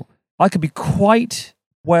other people. I could be quite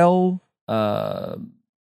well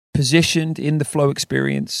positioned in the flow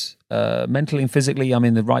experience, mentally and physically. I'm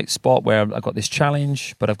in the right spot where I've got this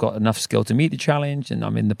challenge, but I've got enough skill to meet the challenge, and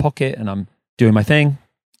I'm in the pocket and I'm doing my thing.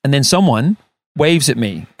 And then someone waves at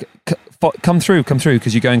me, come through,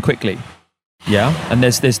 because you're going quickly. Yeah, and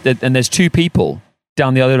there's 2 people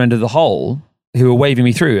down the other end of the hole who are waving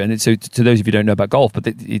me through. And so, to those of you who don't know about golf, but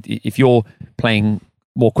if you're playing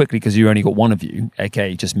more quickly because you only got one of you,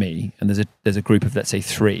 aka just me, and there's a group of, let's say,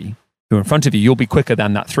 3 who are in front of you, you'll be quicker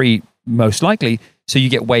than that 3 most likely. So you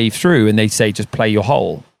get waved through, and they say, just play your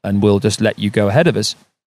hole, and we'll just let you go ahead of us.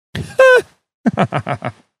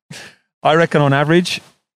 I reckon on average,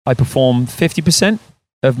 I perform 50%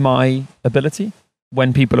 of my ability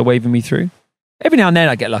when people are waving me through. Every now and then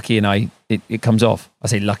I get lucky and it comes off. I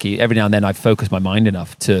say lucky. Every now and then I focus my mind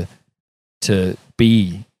enough to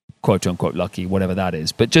be quote unquote lucky, whatever that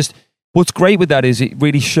is. But just what's great with that is it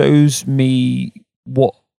really shows me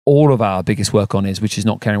what all of our biggest work on is, which is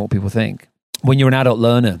not caring what people think. When you're an adult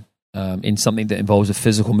learner in something that involves a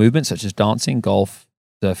physical movement, such as dancing, golf,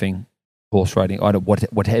 surfing, horse riding,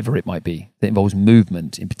 whatever it might be, that involves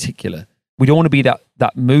movement in particular, we don't want to be that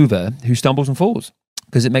mover who stumbles and falls,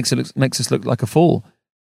 because it makes us look like a fool.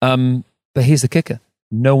 But here's the kicker.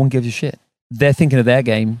 No one gives a shit. They're thinking of their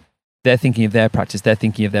game. They're thinking of their practice. They're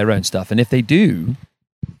thinking of their own stuff. And if they do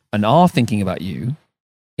and are thinking about you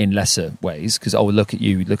in lesser ways, because, look at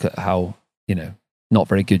you, look at how, not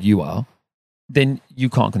very good you are, then you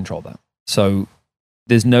can't control that. So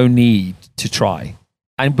there's no need to try.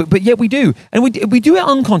 But yet we do. And we do it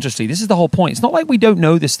unconsciously. This is the whole point. It's not like we don't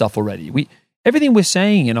know this stuff already. Everything we're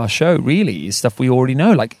saying in our show really is stuff we already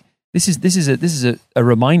know. Like this is a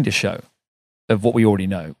reminder show of what we already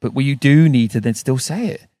know. But we do need to then still say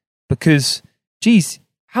it, because, geez,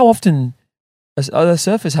 how often are other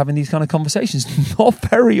surfers having these kind of conversations? Not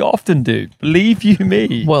very often, dude. Believe you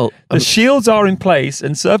me. Well, the shields are in place,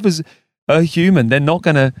 and surfers are human. They're not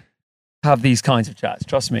going to have these kinds of chats.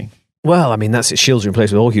 Trust me. Well, I mean, that's it. Shields are in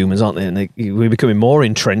place with all humans, aren't they? And we're becoming more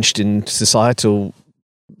entrenched in societal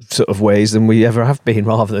sort of ways than we ever have been,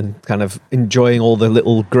 rather than kind of enjoying all the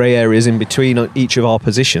little grey areas in between each of our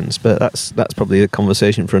positions. But that's probably a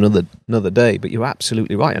conversation for another day. But you're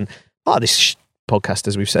absolutely right. And part of this podcast,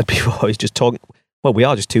 as we've said before, is just talking. Well, we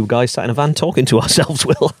are just 2 guys sat in a van talking to ourselves,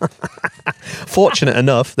 Will. Fortunate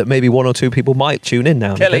enough that maybe 1 or 2 people might tune in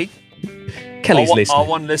now. Kelly's listening. Our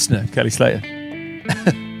one listener, Kelly Slater.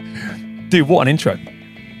 Dude, what an intro.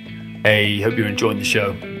 Hey, hope you're enjoying the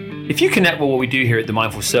show. If you connect with what we do here at The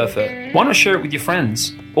Mindful Surfer, why not share it with your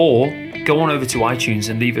friends? Or go on over to iTunes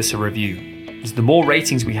and leave us a review. Because the more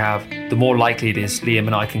ratings we have, the more likely it is Liam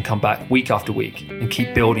and I can come back week after week and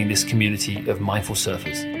keep building this community of mindful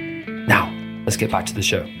surfers. Now, let's get back to the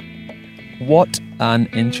show. What an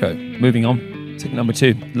intro. Moving on. Tip number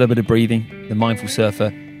 2, a little bit of breathing. The Mindful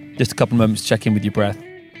Surfer. Just a couple of moments to check in with your breath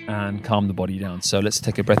and calm the body down. So let's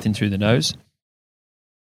take a breath in through the nose.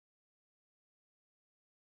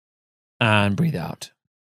 And breathe out.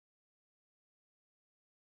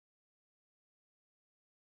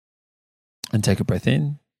 And take a breath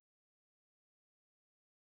in.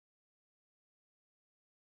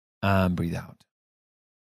 And breathe out.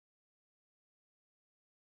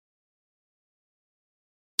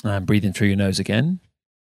 And breathe in through your nose again.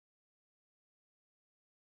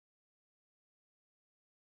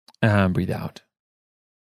 And breathe out.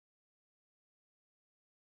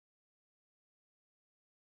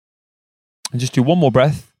 And just do one more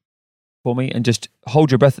breath for me, and just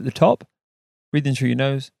hold your breath at the top. Breathe in through your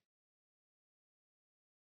nose.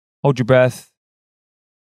 Hold your breath.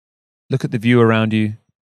 Look at the view around you.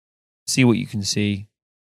 See what you can see.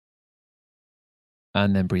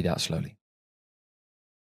 And then breathe out slowly.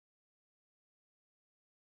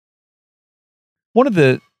 One of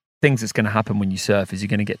the things that's going to happen when you surf is you're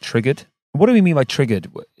going to get triggered. What do we mean by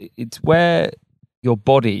triggered? It's where your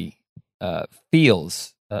body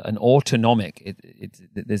feels an autonomic.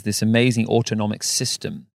 There's this amazing autonomic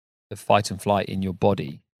system of fight and flight in your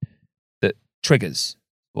body that triggers.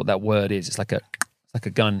 What that word is, it's like a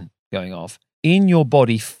gun going off in your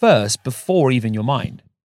body first, before even your mind,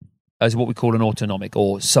 as what we call an autonomic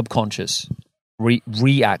or subconscious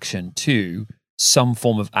reaction to some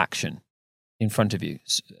form of action in front of you.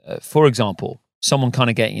 For example, someone kind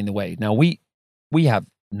of getting in the way. Now, we have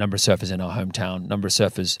a number of surfers in our hometown, number of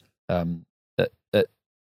surfers at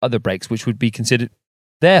other breaks, which would be considered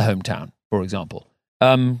their hometown, for example.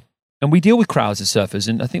 And we deal with crowds as surfers,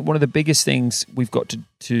 and I think one of the biggest things we've got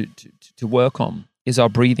to work on is our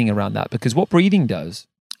breathing around that. Because what breathing does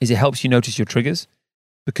is it helps you notice your triggers.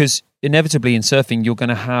 Because inevitably in surfing, you're going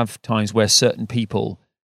to have times where certain people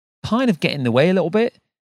kind of get in the way a little bit.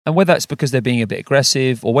 And whether that's because they're being a bit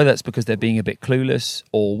aggressive, or whether that's because they're being a bit clueless,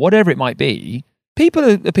 or whatever it might be, people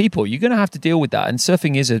are people. You're going to have to deal with that. And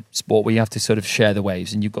surfing is a sport where you have to sort of share the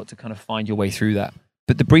waves, and you've got to kind of find your way through that.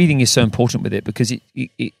 But the breathing is so important with it, because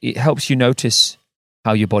it helps you notice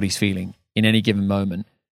how your body's feeling in any given moment.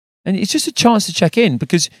 And it's just a chance to check in,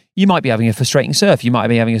 because you might be having a frustrating surf. You might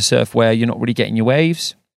be having a surf where you're not really getting your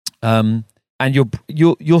waves. And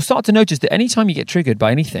you'll start to notice that anytime you get triggered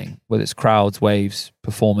by anything, whether it's crowds, waves,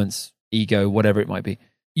 performance, ego, whatever it might be,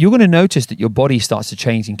 you're going to notice that your body starts to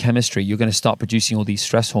change in chemistry. You're going to start producing all these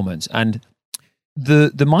stress hormones. And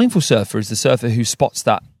the mindful surfer is the surfer who spots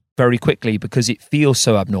that very quickly, because it feels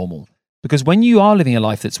so abnormal. Because when you are living a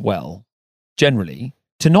life that's well, generally,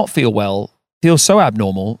 to not feel well feels so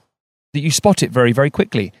abnormal that you spot it very, very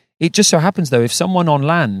quickly. It just so happens, though, if someone on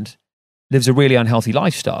land lives a really unhealthy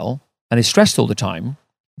lifestyle and is stressed all the time,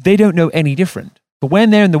 they don't know any different. But when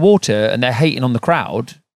they're in the water and they're hating on the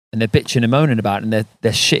crowd and they're bitching and moaning about it, and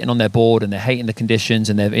they're shitting on their board and they're hating the conditions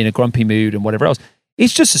and they're in a grumpy mood and whatever else,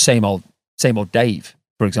 it's just the same old Dave,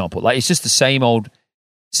 for example. Like, it's just the same old.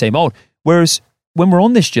 Whereas when we're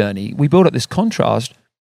on this journey, we build up this contrast.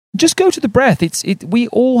 Just go to the breath. We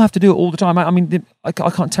all have to do it all the time. I mean, I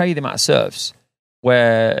can't tell you the amount of surfs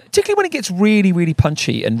where, particularly when it gets really, really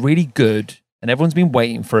punchy and really good, and everyone's been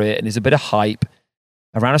waiting for it, and there's a bit of hype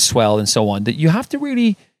around a swell and so on, that you have to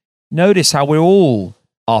really notice how we're all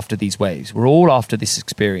after these waves. We're all after this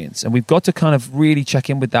experience, and we've got to kind of really check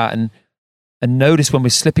in with that and notice when we're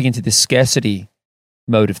slipping into this scarcity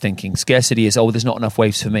mode of thinking. Scarcity is, there's not enough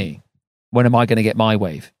waves for me. When am I going to get my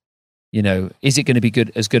wave? Is it going to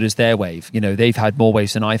be as good as their wave? They've had more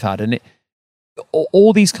waves than I've had. And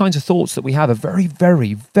all these kinds of thoughts that we have are very,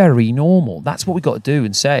 very, very normal. That's what we've got to do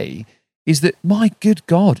and say, is that, my good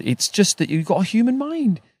God, it's just that you've got a human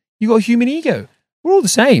mind. You've got a human ego. We're all the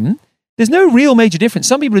same. There's no real major difference.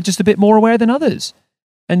 Some people are just a bit more aware than others.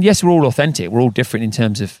 And yes, we're all authentic. We're all different in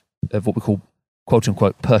terms of what we call, quote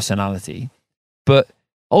unquote, personality. But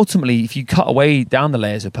ultimately, if you cut away down the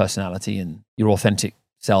layers of personality and your authentic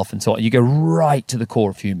self and so on, you go right to the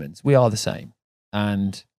core of humans. We are the same.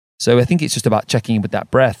 And so I think it's just about checking in with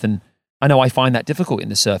that breath. And I know I find that difficult in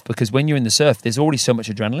the surf, because when you're in the surf, there's already so much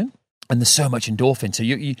adrenaline and there's so much endorphin. So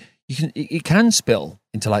it can spill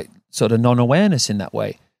into like sort of non-awareness in that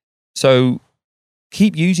way. So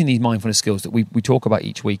keep using these mindfulness skills that we talk about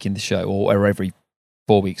each week in the show, or every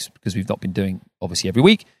 4 weeks, because we've not been doing obviously every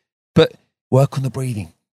week, but work on the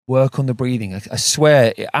breathing. Work on the breathing. I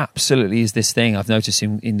swear it absolutely is this thing I've noticed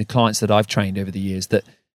in the clients that I've trained over the years, that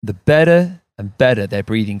the better and better their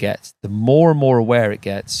breathing gets, the more and more aware it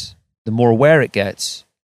gets, the more aware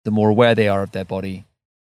they are of their body,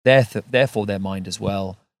 therefore their mind as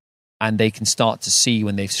well. And they can start to see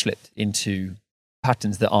when they've slipped into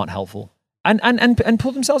patterns that aren't helpful and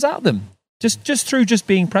pull themselves out of them. Just through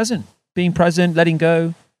being present, letting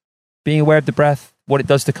go, being aware of the breath, what it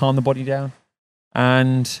does to calm the body down.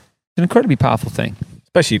 And it's an incredibly powerful thing.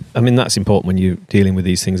 Especially, I mean, that's important when you're dealing with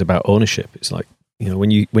these things about ownership. It's like,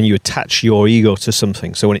 when you attach your ego to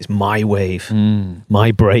something. So when it's my wave,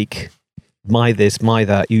 my break, my this, my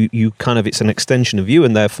that, you kind of, it's an extension of you,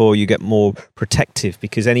 and therefore you get more protective,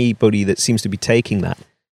 because anybody that seems to be taking that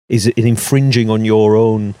is infringing on your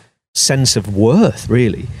own sense of worth,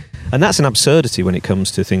 really. And that's an absurdity when it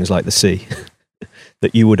comes to things like the sea,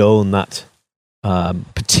 that you would own that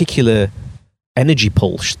particular energy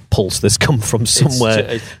pulse that's come from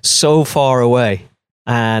somewhere so far away,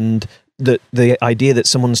 and the idea that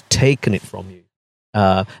someone's taken it from you.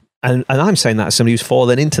 And I'm saying that as somebody who's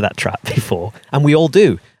fallen into that trap before, and we all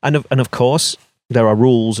do. And of course, there are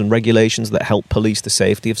rules and regulations that help police the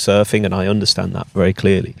safety of surfing, and I understand that very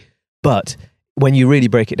clearly. But when you really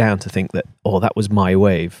break it down to think that, that was my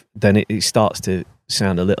wave, then it starts to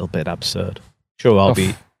sound a little bit absurd. Sure, I'll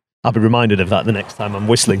be reminded of that the next time I'm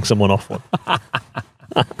whistling someone off one.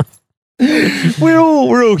 We're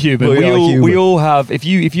all human. We all have. If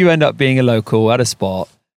you end up being a local at a spot,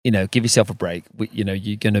 give yourself a break.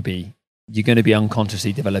 You're going to be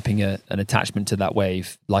unconsciously developing an attachment to that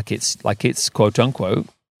wave, like it's quote unquote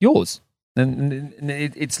yours, and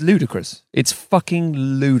it's ludicrous. It's fucking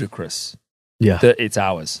ludicrous. Yeah, that it's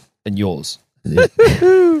ours and yours. Yeah.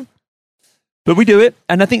 But we do it,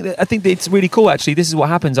 and I think that it's really cool. Actually, this is what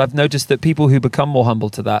happens. I've noticed that people who become more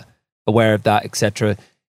humble to that, aware of that, etc.,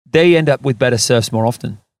 they end up with better surfs more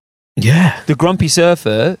often. Yeah. The grumpy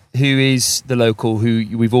surfer, who is the local, who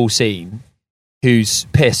we've all seen, who's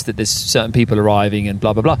pissed that there's certain people arriving and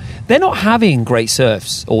blah, blah, blah. They're not having great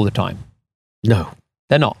surfs all the time. No.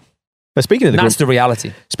 They're not. But speaking of that's the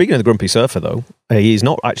reality. Speaking of the grumpy surfer, though, he's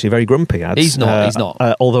not actually very grumpy. He's not.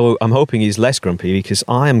 Although I'm hoping he's less grumpy because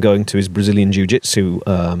I am going to his Brazilian Jiu-Jitsu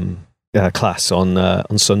class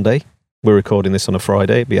on Sunday. We're recording this on a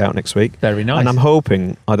Friday. It'll be out next week. Very nice. And I'm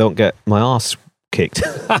hoping I don't get my arse kicked.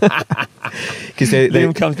 Because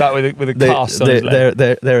Liam comes back with a cast on his leg.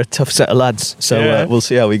 They're a tough set of lads. So we'll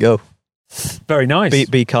see how we go. Very nice.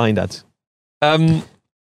 Be kind, lads.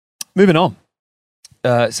 Moving on.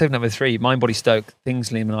 Segment number 3, mind, body, stoke. Things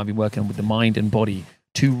Liam and I have been working on with the mind and body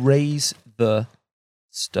to raise the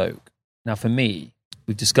stoke. Now, for me,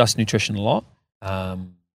 we've discussed nutrition a lot,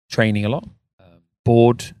 training a lot,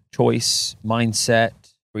 board choice, mindset,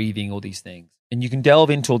 breathing, all these things. And you can delve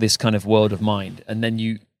into all this kind of world of mind. And then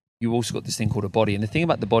you also got this thing called a body. And the thing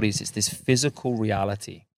about the body is it's this physical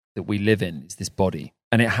reality that we live in. It's this body.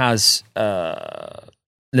 And it has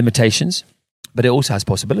limitations, but it also has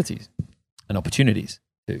possibilities and opportunities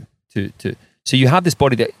too. So you have this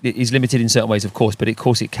body that is limited in certain ways, of course, but of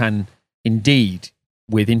course it can indeed,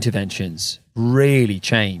 with interventions, really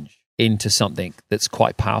change into something that's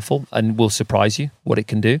quite powerful and will surprise you what it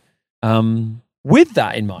can do. With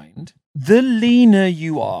that in mind, the leaner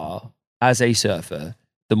you are as a surfer,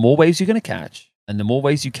 the more waves you're going to catch, and the more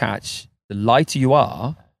waves you catch, the lighter you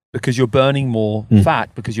are because you're burning more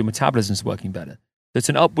fat because your metabolism's working better. So it's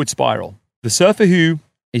an upward spiral. The surfer who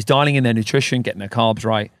is dialing in their nutrition, getting their carbs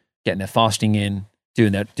right, getting their fasting in,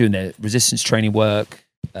 doing their resistance training work,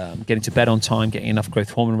 getting to bed on time, getting enough growth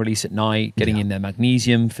hormone release at night, getting in their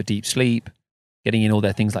magnesium for deep sleep, getting in all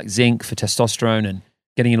their things like zinc for testosterone, and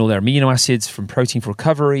getting in all their amino acids from protein for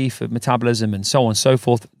recovery, for metabolism, and so on and so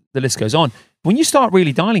forth. The list goes on. When you start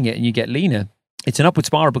really dialing it and you get leaner, it's an upward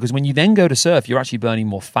spiral because when you then go to surf, you're actually burning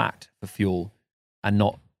more fat for fuel and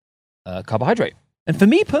not carbohydrate. And for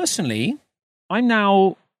me personally, I'm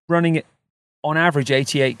now running it on average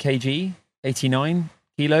 88 kg, 89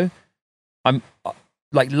 kilo. I'm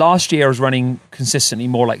like last year I was running consistently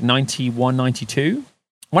more like 91, 92.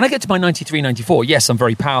 When I get to my 93, 94, yes, I'm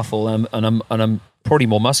very powerful and I'm probably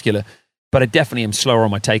more muscular, but I definitely am slower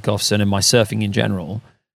on my takeoffs and in my surfing in general.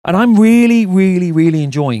 And I'm really, really, really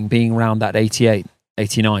enjoying being around that 88,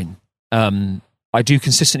 89. I do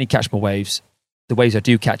consistently catch my waves. The waves I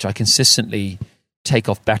do catch, I consistently take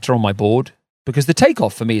off better on my board because the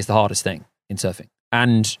takeoff for me is the hardest thing in surfing.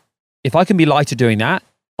 And if I can be lighter doing that,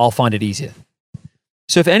 I'll find it easier.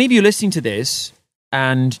 So if any of you are listening to this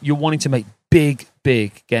and you're wanting to make big,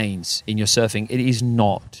 big gains in your surfing, it is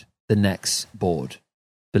not the next board.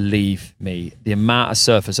 Believe me, the amount of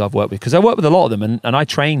surfers I've worked with, because I work with a lot of them and I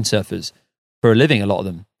train surfers for a living, a lot of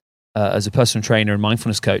them, as a personal trainer and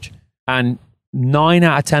mindfulness coach. And 9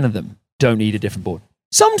 out of 10 of them don't need a different board.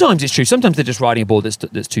 Sometimes it's true. Sometimes they're just riding a board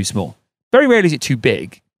that's too small. Very rarely is it too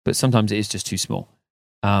big, but sometimes it is just too small.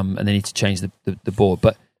 And they need to change the board.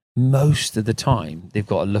 But most of the time, they've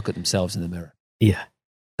got to look at themselves in the mirror. Yeah.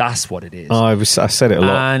 That's what it is. Oh, I said it a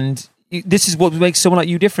lot. And this is what makes someone like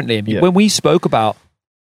you different, Liam. Yeah. When we spoke about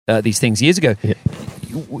these things years ago,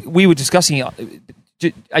 we were discussing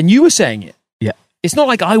it, and you were saying it. Yeah. It's not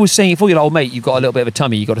like I was saying it for you, like, oh, mate, you've got a little bit of a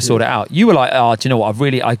tummy, you've got to sort it out. You were like, oh, do you know what?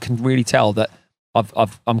 I can really tell that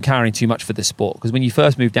I'm carrying too much for this sport. Because when you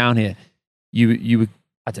first moved down here, you were,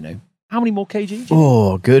 I don't know, how many more kg?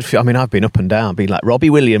 Oh, good. I mean, I've been up and down, been like Robbie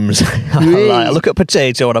Williams. I look at a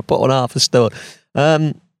potato and I put on half a stone.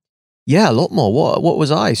 Yeah, a lot more. What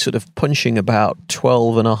was I? Sort of punching about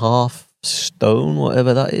 12 and a half stone,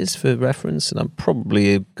 whatever that is for reference. And I'm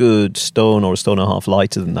probably a good stone or a stone and a half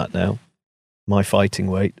lighter than that now. My fighting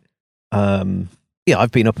weight. Yeah,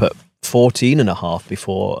 I've been up at 14 and a half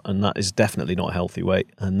before, and that is definitely not a healthy weight.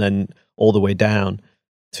 And then all the way down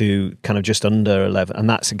to kind of just under 11. And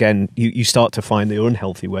that's, again, you start to find the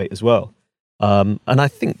unhealthy weight as well. And I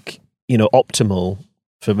think, optimal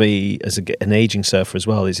for me as an aging surfer as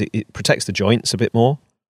well is it protects the joints a bit more,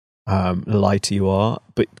 the lighter you are,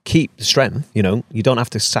 but keep the strength. You don't have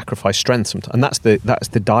to sacrifice strength sometimes. And that's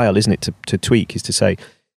the dial, isn't it, to tweak, is to say,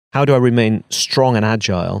 how do I remain strong and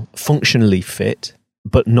agile, functionally fit,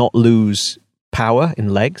 but not lose power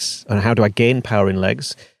in legs? And how do I gain power in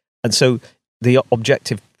legs? And so the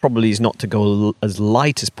objective probably is not to go as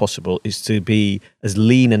light as possible, is to be as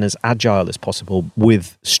lean and as agile as possible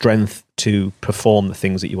with strength to perform the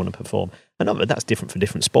things that you want to perform. And that's different for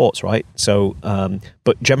different sports, right? So,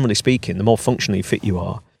 but generally speaking, the more functionally fit you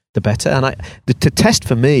are, the better. And the test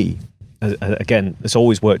for me, again, it's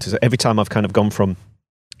always worked. Every time I've kind of gone from,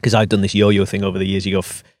 because I've done this yo-yo thing over the years, you go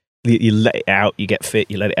you let it out, you get fit,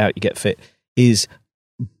 you let it out, you get fit, is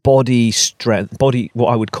body strength, what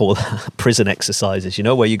I would call prison exercises,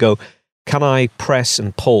 where you go, can I press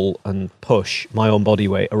and pull and push my own body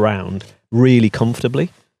weight around really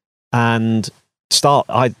comfortably? And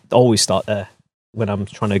I always start there when I'm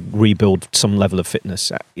trying to rebuild some level of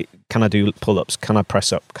fitness. Can I do pull-ups? Can I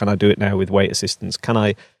press up? Can I do it now with weight assistance? Can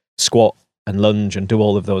I squat and lunge and do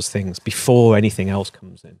all of those things before anything else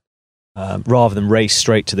comes in? Rather than race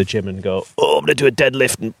straight to the gym and go, I'm going to do a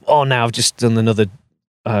deadlift, and now I've just done another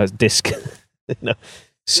disc.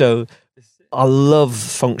 So I love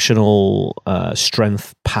functional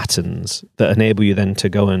strength patterns that enable you then to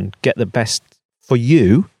go and get the best for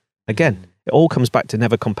you. Again, it all comes back to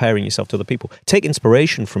never comparing yourself to other people. Take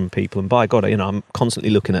inspiration from people, and by God, I'm constantly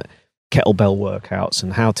looking at kettlebell workouts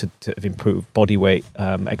and how to improve body weight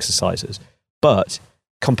exercises. But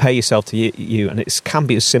compare yourself to you, and it can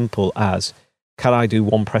be as simple as, can I do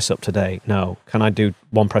one press up today? No. Can I do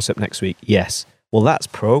one press up next week? Yes. Well, that's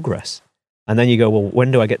progress. And then you go, well,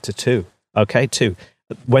 when do I get to 2? Okay, 2.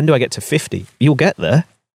 When do I get to 50? You'll get there.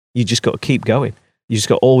 You just got to keep going. You just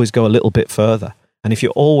got to always go a little bit further. And if you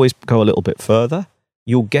always go a little bit further,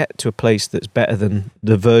 you'll get to a place that's better than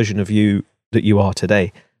the version of you that you are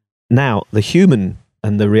today. Now, the human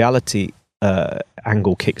and the reality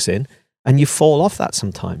angle kicks in, and you fall off that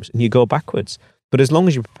sometimes, and you go backwards. But as long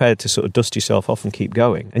as you're prepared to sort of dust yourself off and keep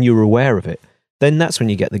going, and you're aware of it, then that's when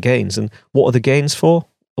you get the gains. And what are the gains for?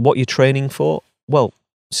 What you're training for? Well,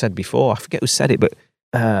 said before, I forget who said it, but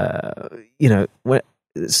I'll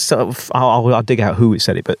dig out who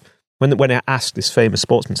said it. But when I asked this famous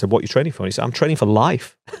sportsman, said, "What are you training for?" And he said, "I'm training for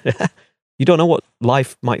life." You don't know what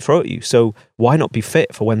life might throw at you, so why not be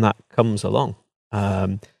fit for when that comes along?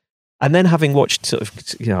 And then having watched sort of,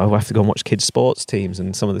 I have to go and watch kids' sports teams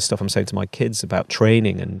and some of the stuff I'm saying to my kids about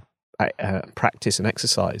training and practice and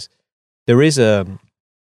exercise. There is, I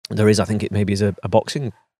think it maybe is a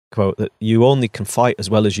boxing quote that you only can fight as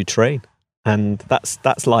well as you train, and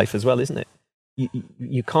that's life as well, isn't it?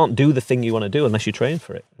 You can't do the thing you want to do unless you train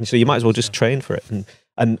for it, and so you might as well just train for it.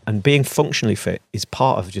 And being functionally fit is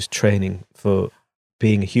part of just training for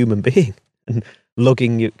being a human being and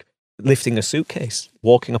lifting a suitcase,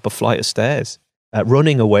 walking up a flight of stairs,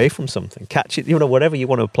 running away from something, catch it, whatever you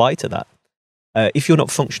want to apply to that. If you're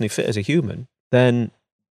not functionally fit as a human, then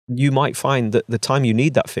you might find that the time you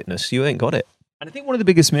need that fitness, you ain't got it. And I think one of the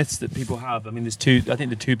biggest myths that people have,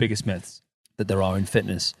 the two biggest myths that there are in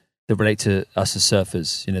fitness that relate to us as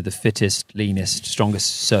surfers, the fittest, leanest,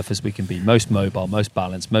 strongest surfers we can be, most mobile, most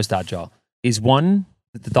balanced, most agile, is one,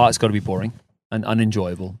 that the diet's got to be boring and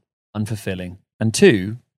unenjoyable, unfulfilling. And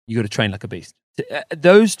 2, you got to train like a beast.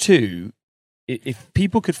 Those two, if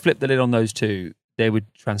people could flip the lid on those two, they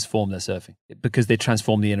would transform their surfing, because they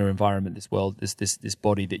transform the inner environment, this world, this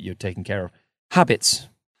body that you're taking care of. Habits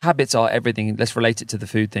are everything. Let's relate it to the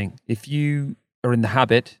food thing. If you are in the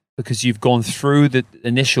habit, because you've gone through the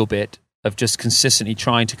initial bit of just consistently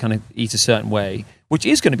trying to kind of eat a certain way, which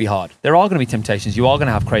is going to be hard. There are going to be temptations. You are going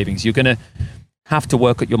to have cravings. You're going to have to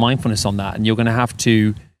work at your mindfulness on that, and you're going to have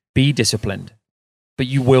to be disciplined. But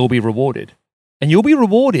you will be rewarded. And you'll be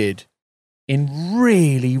rewarded in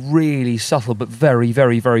really, really subtle but very,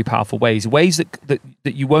 very, very powerful ways that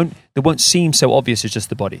won't seem so obvious as just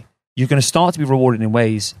the body. You're going to start to be rewarded in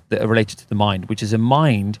ways that are related to the mind, which is a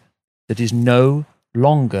mind that is no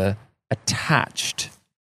longer attached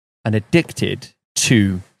and addicted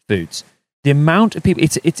to foods. The amount of people,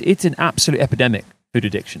 it's an absolute epidemic, food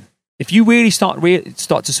addiction. If you really start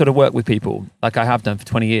to sort of work with people, like I have done for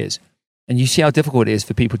 20 years, and you see how difficult it is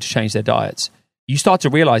for people to change their diets, you start to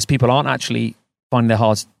realize people aren't actually finding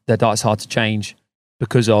their diets hard to change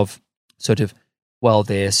because of sort of, well,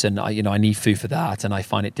 this, and I need food for that, and I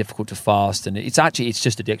find it difficult to fast, and it's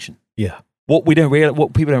just addiction. Yeah. What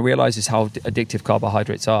people don't realize is how addictive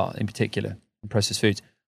carbohydrates are, in particular, in processed foods.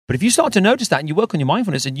 But if you start to notice that, and you work on your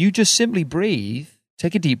mindfulness, and you just simply breathe,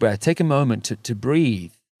 take a deep breath, take a moment to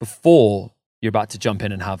breathe before you're about to jump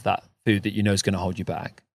in and have that food that you know is going to hold you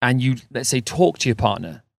back. And you, let's say, talk to your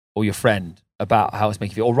partner or your friend about how it's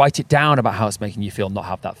making you feel, or write it down about how it's making you feel not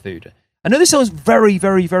have that food. I know this sounds very,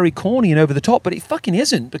 very, very corny and over the top, but it fucking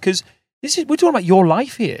isn't, because we're talking about your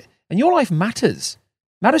life here, and your life matters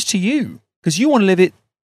to you, because you want to live it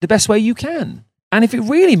the best way you can. And if it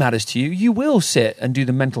really matters to you, you will sit and do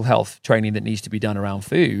the mental health training that needs to be done around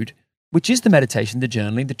food, which is the meditation, the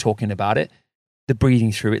journaling, the talking about it, the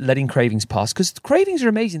breathing through it, letting cravings pass, because cravings are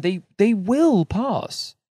amazing. They will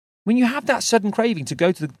pass. When you have that sudden craving to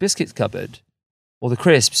go to the biscuits cupboard, or the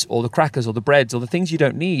crisps, or the crackers, or the breads, or the things you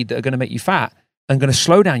don't need that are going to make you fat and going to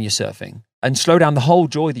slow down your surfing and slow down the whole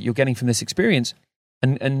joy that you're getting from this experience,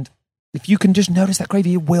 And if you can just notice that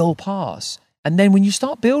craving, it will pass. And then when you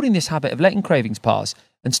start building this habit of letting cravings pass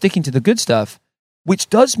and sticking to the good stuff, which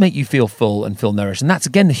does make you feel full and feel nourished. And that's,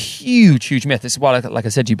 again, a huge, huge myth. This is why, like I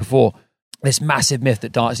said to you before, this massive myth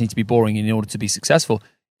that diets need to be boring in order to be successful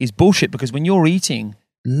is bullshit, because when you're eating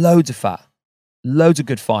loads of fat, loads of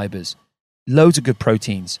good fibers, loads of good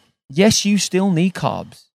proteins, yes, you still need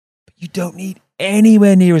carbs, but you don't need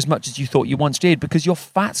anywhere near as much as you thought you once did, because your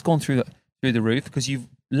fat's gone through the roof, because you've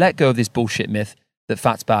let go of this bullshit myth that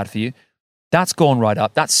fat's bad for you. That's gone right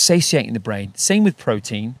up. That's satiating the brain. Same with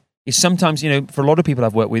protein. Is sometimes, for a lot of people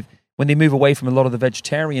I've worked with, when they move away from a lot of the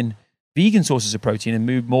vegetarian, vegan sources of protein and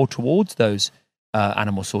move more towards those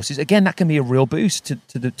animal sources, again, that can be a real boost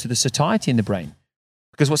to the satiety in the brain.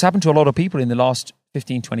 Because what's happened to a lot of people in the last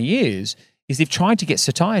 15, 20 years is they've tried to get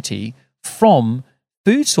satiety from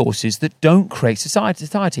food sources that don't create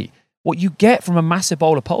satiety. What you get from a massive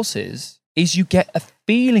bowl of pulses is you get a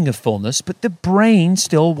feeling of fullness, but the brain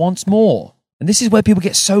still wants more. And this is where people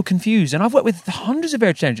get so confused. And I've worked with hundreds of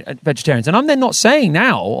vegetarians, and I'm then not saying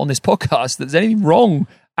now on this podcast that there's anything wrong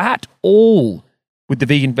at all with the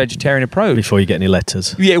vegan-vegetarian approach. Before you get any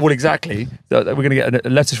letters. Yeah, well, exactly. So we're going to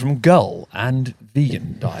get letters from Gull and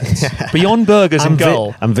vegan diets. Beyond Burgers and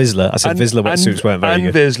Gull. And Vizsla. I said Vizsla wetsuits weren't very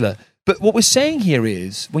good. And Vizsla. But what we're saying here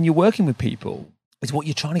is, when you're working with people, is what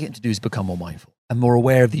you're trying to get them to do is become more mindful and more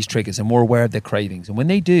aware of these triggers and more aware of their cravings. And when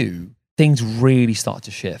they do, things really start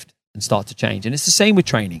to shift and start to change. And it's the same with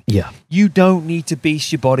training. Yeah. You don't need to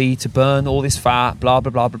beast your body to burn all this fat, blah,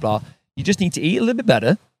 blah, blah, blah, blah. You just need to eat a little bit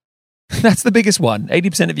better. That's the biggest one.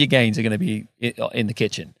 80% of your gains are going to be in the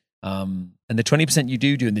kitchen. And the 20% you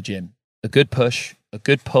do in the gym, a good push, a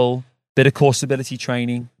good pull, bit of core stability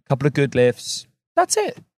training, a couple of good lifts. That's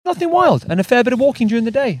it. Nothing wild. And a fair bit of walking during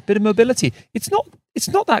the day, bit of mobility. It's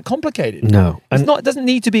not that complicated. No. It doesn't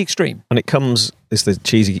need to be extreme. And it's the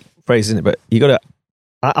cheesy phrase, isn't it? But you got to,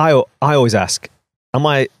 I always ask, am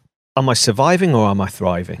I surviving or am I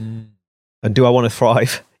thriving? And do I want to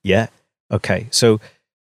thrive? Yeah. Okay. So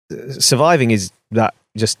surviving is that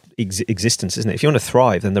just existence, isn't it? If you want to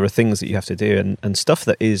thrive, then there are things that you have to do, and stuff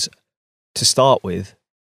that is, to start with,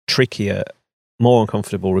 trickier, more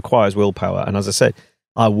uncomfortable, requires willpower. And as I said,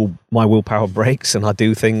 my willpower breaks and I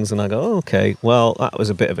do things and I go, oh, okay, well, that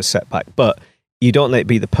was a bit of a setback. But you don't let it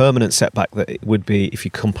be the permanent setback that it would be if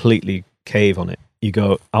you completely cave on it. You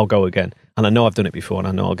go, I'll go again. And I know I've done it before and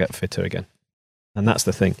I know I'll get fitter again. And that's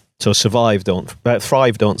the thing. So thrive, don't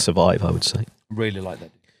survive, I would say. Really like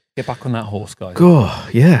that. Get back on that horse, guys. Oh,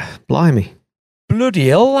 yeah, blimey. Bloody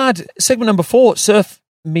hell, lad. Segment number 4, surf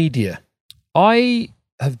media. I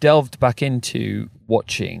have delved back into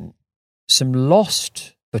watching some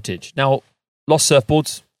lost footage. Now, lost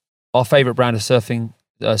surfboards, our favourite brand of surfing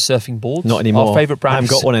boards. Not anymore. Our favourite brand. I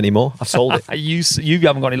haven't got one anymore. I've sold it. You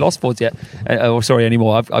haven't got any lost boards yet.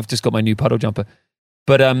 Anymore. I've just got my new puddle jumper.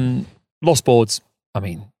 But lost boards, I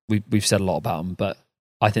mean, we've said a lot about them, but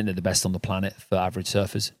I think they're the best on the planet for average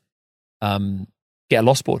surfers. Get a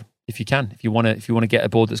lost board if you can. If you want to get a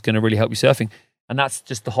board that's going to really help you surfing. And that's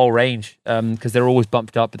just the whole range, because they're always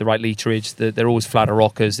bumped up with the right literage. They're always flatter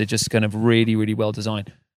rockers. They're just kind of really, really well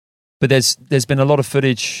designed. But there's been a lot of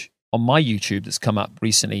footage on my YouTube that's come up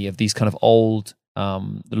recently of these kind of old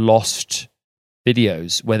lost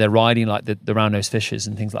videos where they're riding like the round-nosed fishes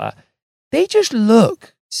and things like that. They just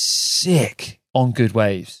look sick on good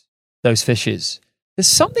waves, those fishes. There's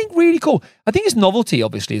something really cool. I think it's novelty,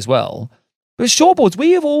 obviously, as well. But shortboards,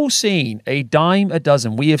 we have all seen a dime a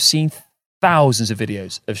dozen. We have seen thousands of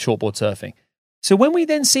videos of shortboard surfing. So when we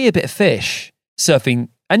then see a bit of fish surfing,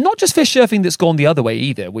 and not just fish surfing that's gone the other way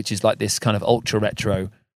either, which is like this kind of ultra retro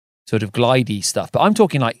sort of glidey stuff, but I'm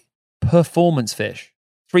talking like performance fish,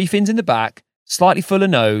 3 fins in the back, slightly fuller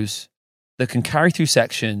nose, that can carry through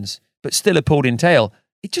sections, but still a pulled in tail.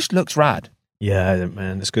 It just looks rad. Yeah,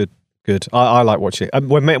 man, it's good. Good. I like watching it.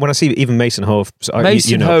 When I see even Mason Hove.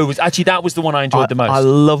 Hove was actually, that was the one I enjoyed the most. I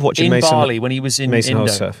love watching in Mason. Bali when he was in Mason Indo.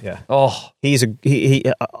 Hove surf. Yeah. Oh, he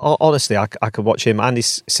honestly, I could watch him and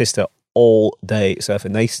his sister all day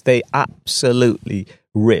surfing. They absolutely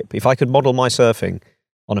rip. If I could model my surfing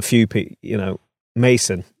on a few,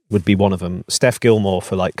 Mason would be one of them. Steph Gilmore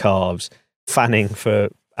for like calves, Fanning for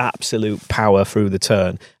absolute power through the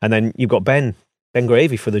turn, and then you've got Ben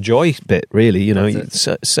Gravy for the joy bit, really.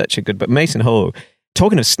 Such a good. But Mason Ho,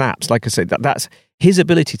 talking of snaps, like I said, that's his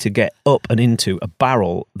ability to get up and into a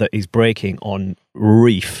barrel that is breaking on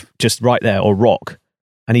reef, just right there, or rock,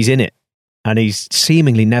 and he's in it, and he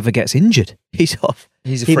seemingly never gets injured. He's off.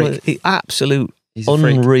 He's a freak. He's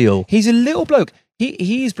unreal. He's a little bloke.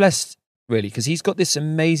 He is blessed, really, because he's got this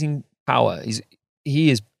amazing power. He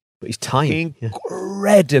is But he's tiny.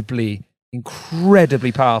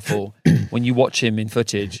 Incredibly powerful when you watch him in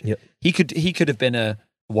footage. Yep. He could have been a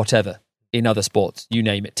whatever in other sports, you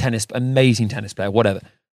name it, amazing tennis player, whatever,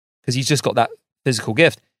 because he's just got that physical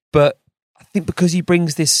gift. But I think because he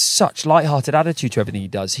brings this such light-hearted attitude to everything he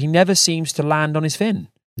does, he never seems to land on his fin.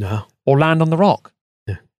 No. Or land on the rock.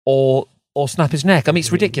 Yeah. Or snap his neck. I mean,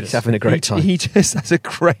 it's ridiculous. He's having a great time. He just has a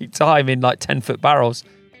great time in like 10-foot barrels.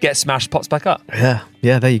 Gets smashed, pops back up. Yeah,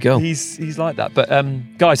 there you go. He's like that. But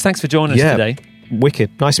guys, thanks for joining us today.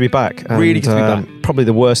 Wicked. Nice to be back. Really good to be back. Probably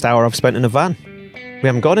the worst hour I've spent in a van. We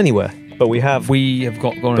haven't gone anywhere, but we have. We have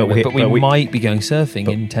gone anywhere, but we might be going surfing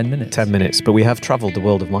in 10 minutes. 10 minutes, but we have travelled the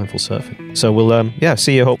world of mindful surfing. So we'll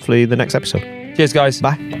see you hopefully the next episode. Cheers, guys.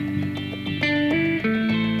 Bye.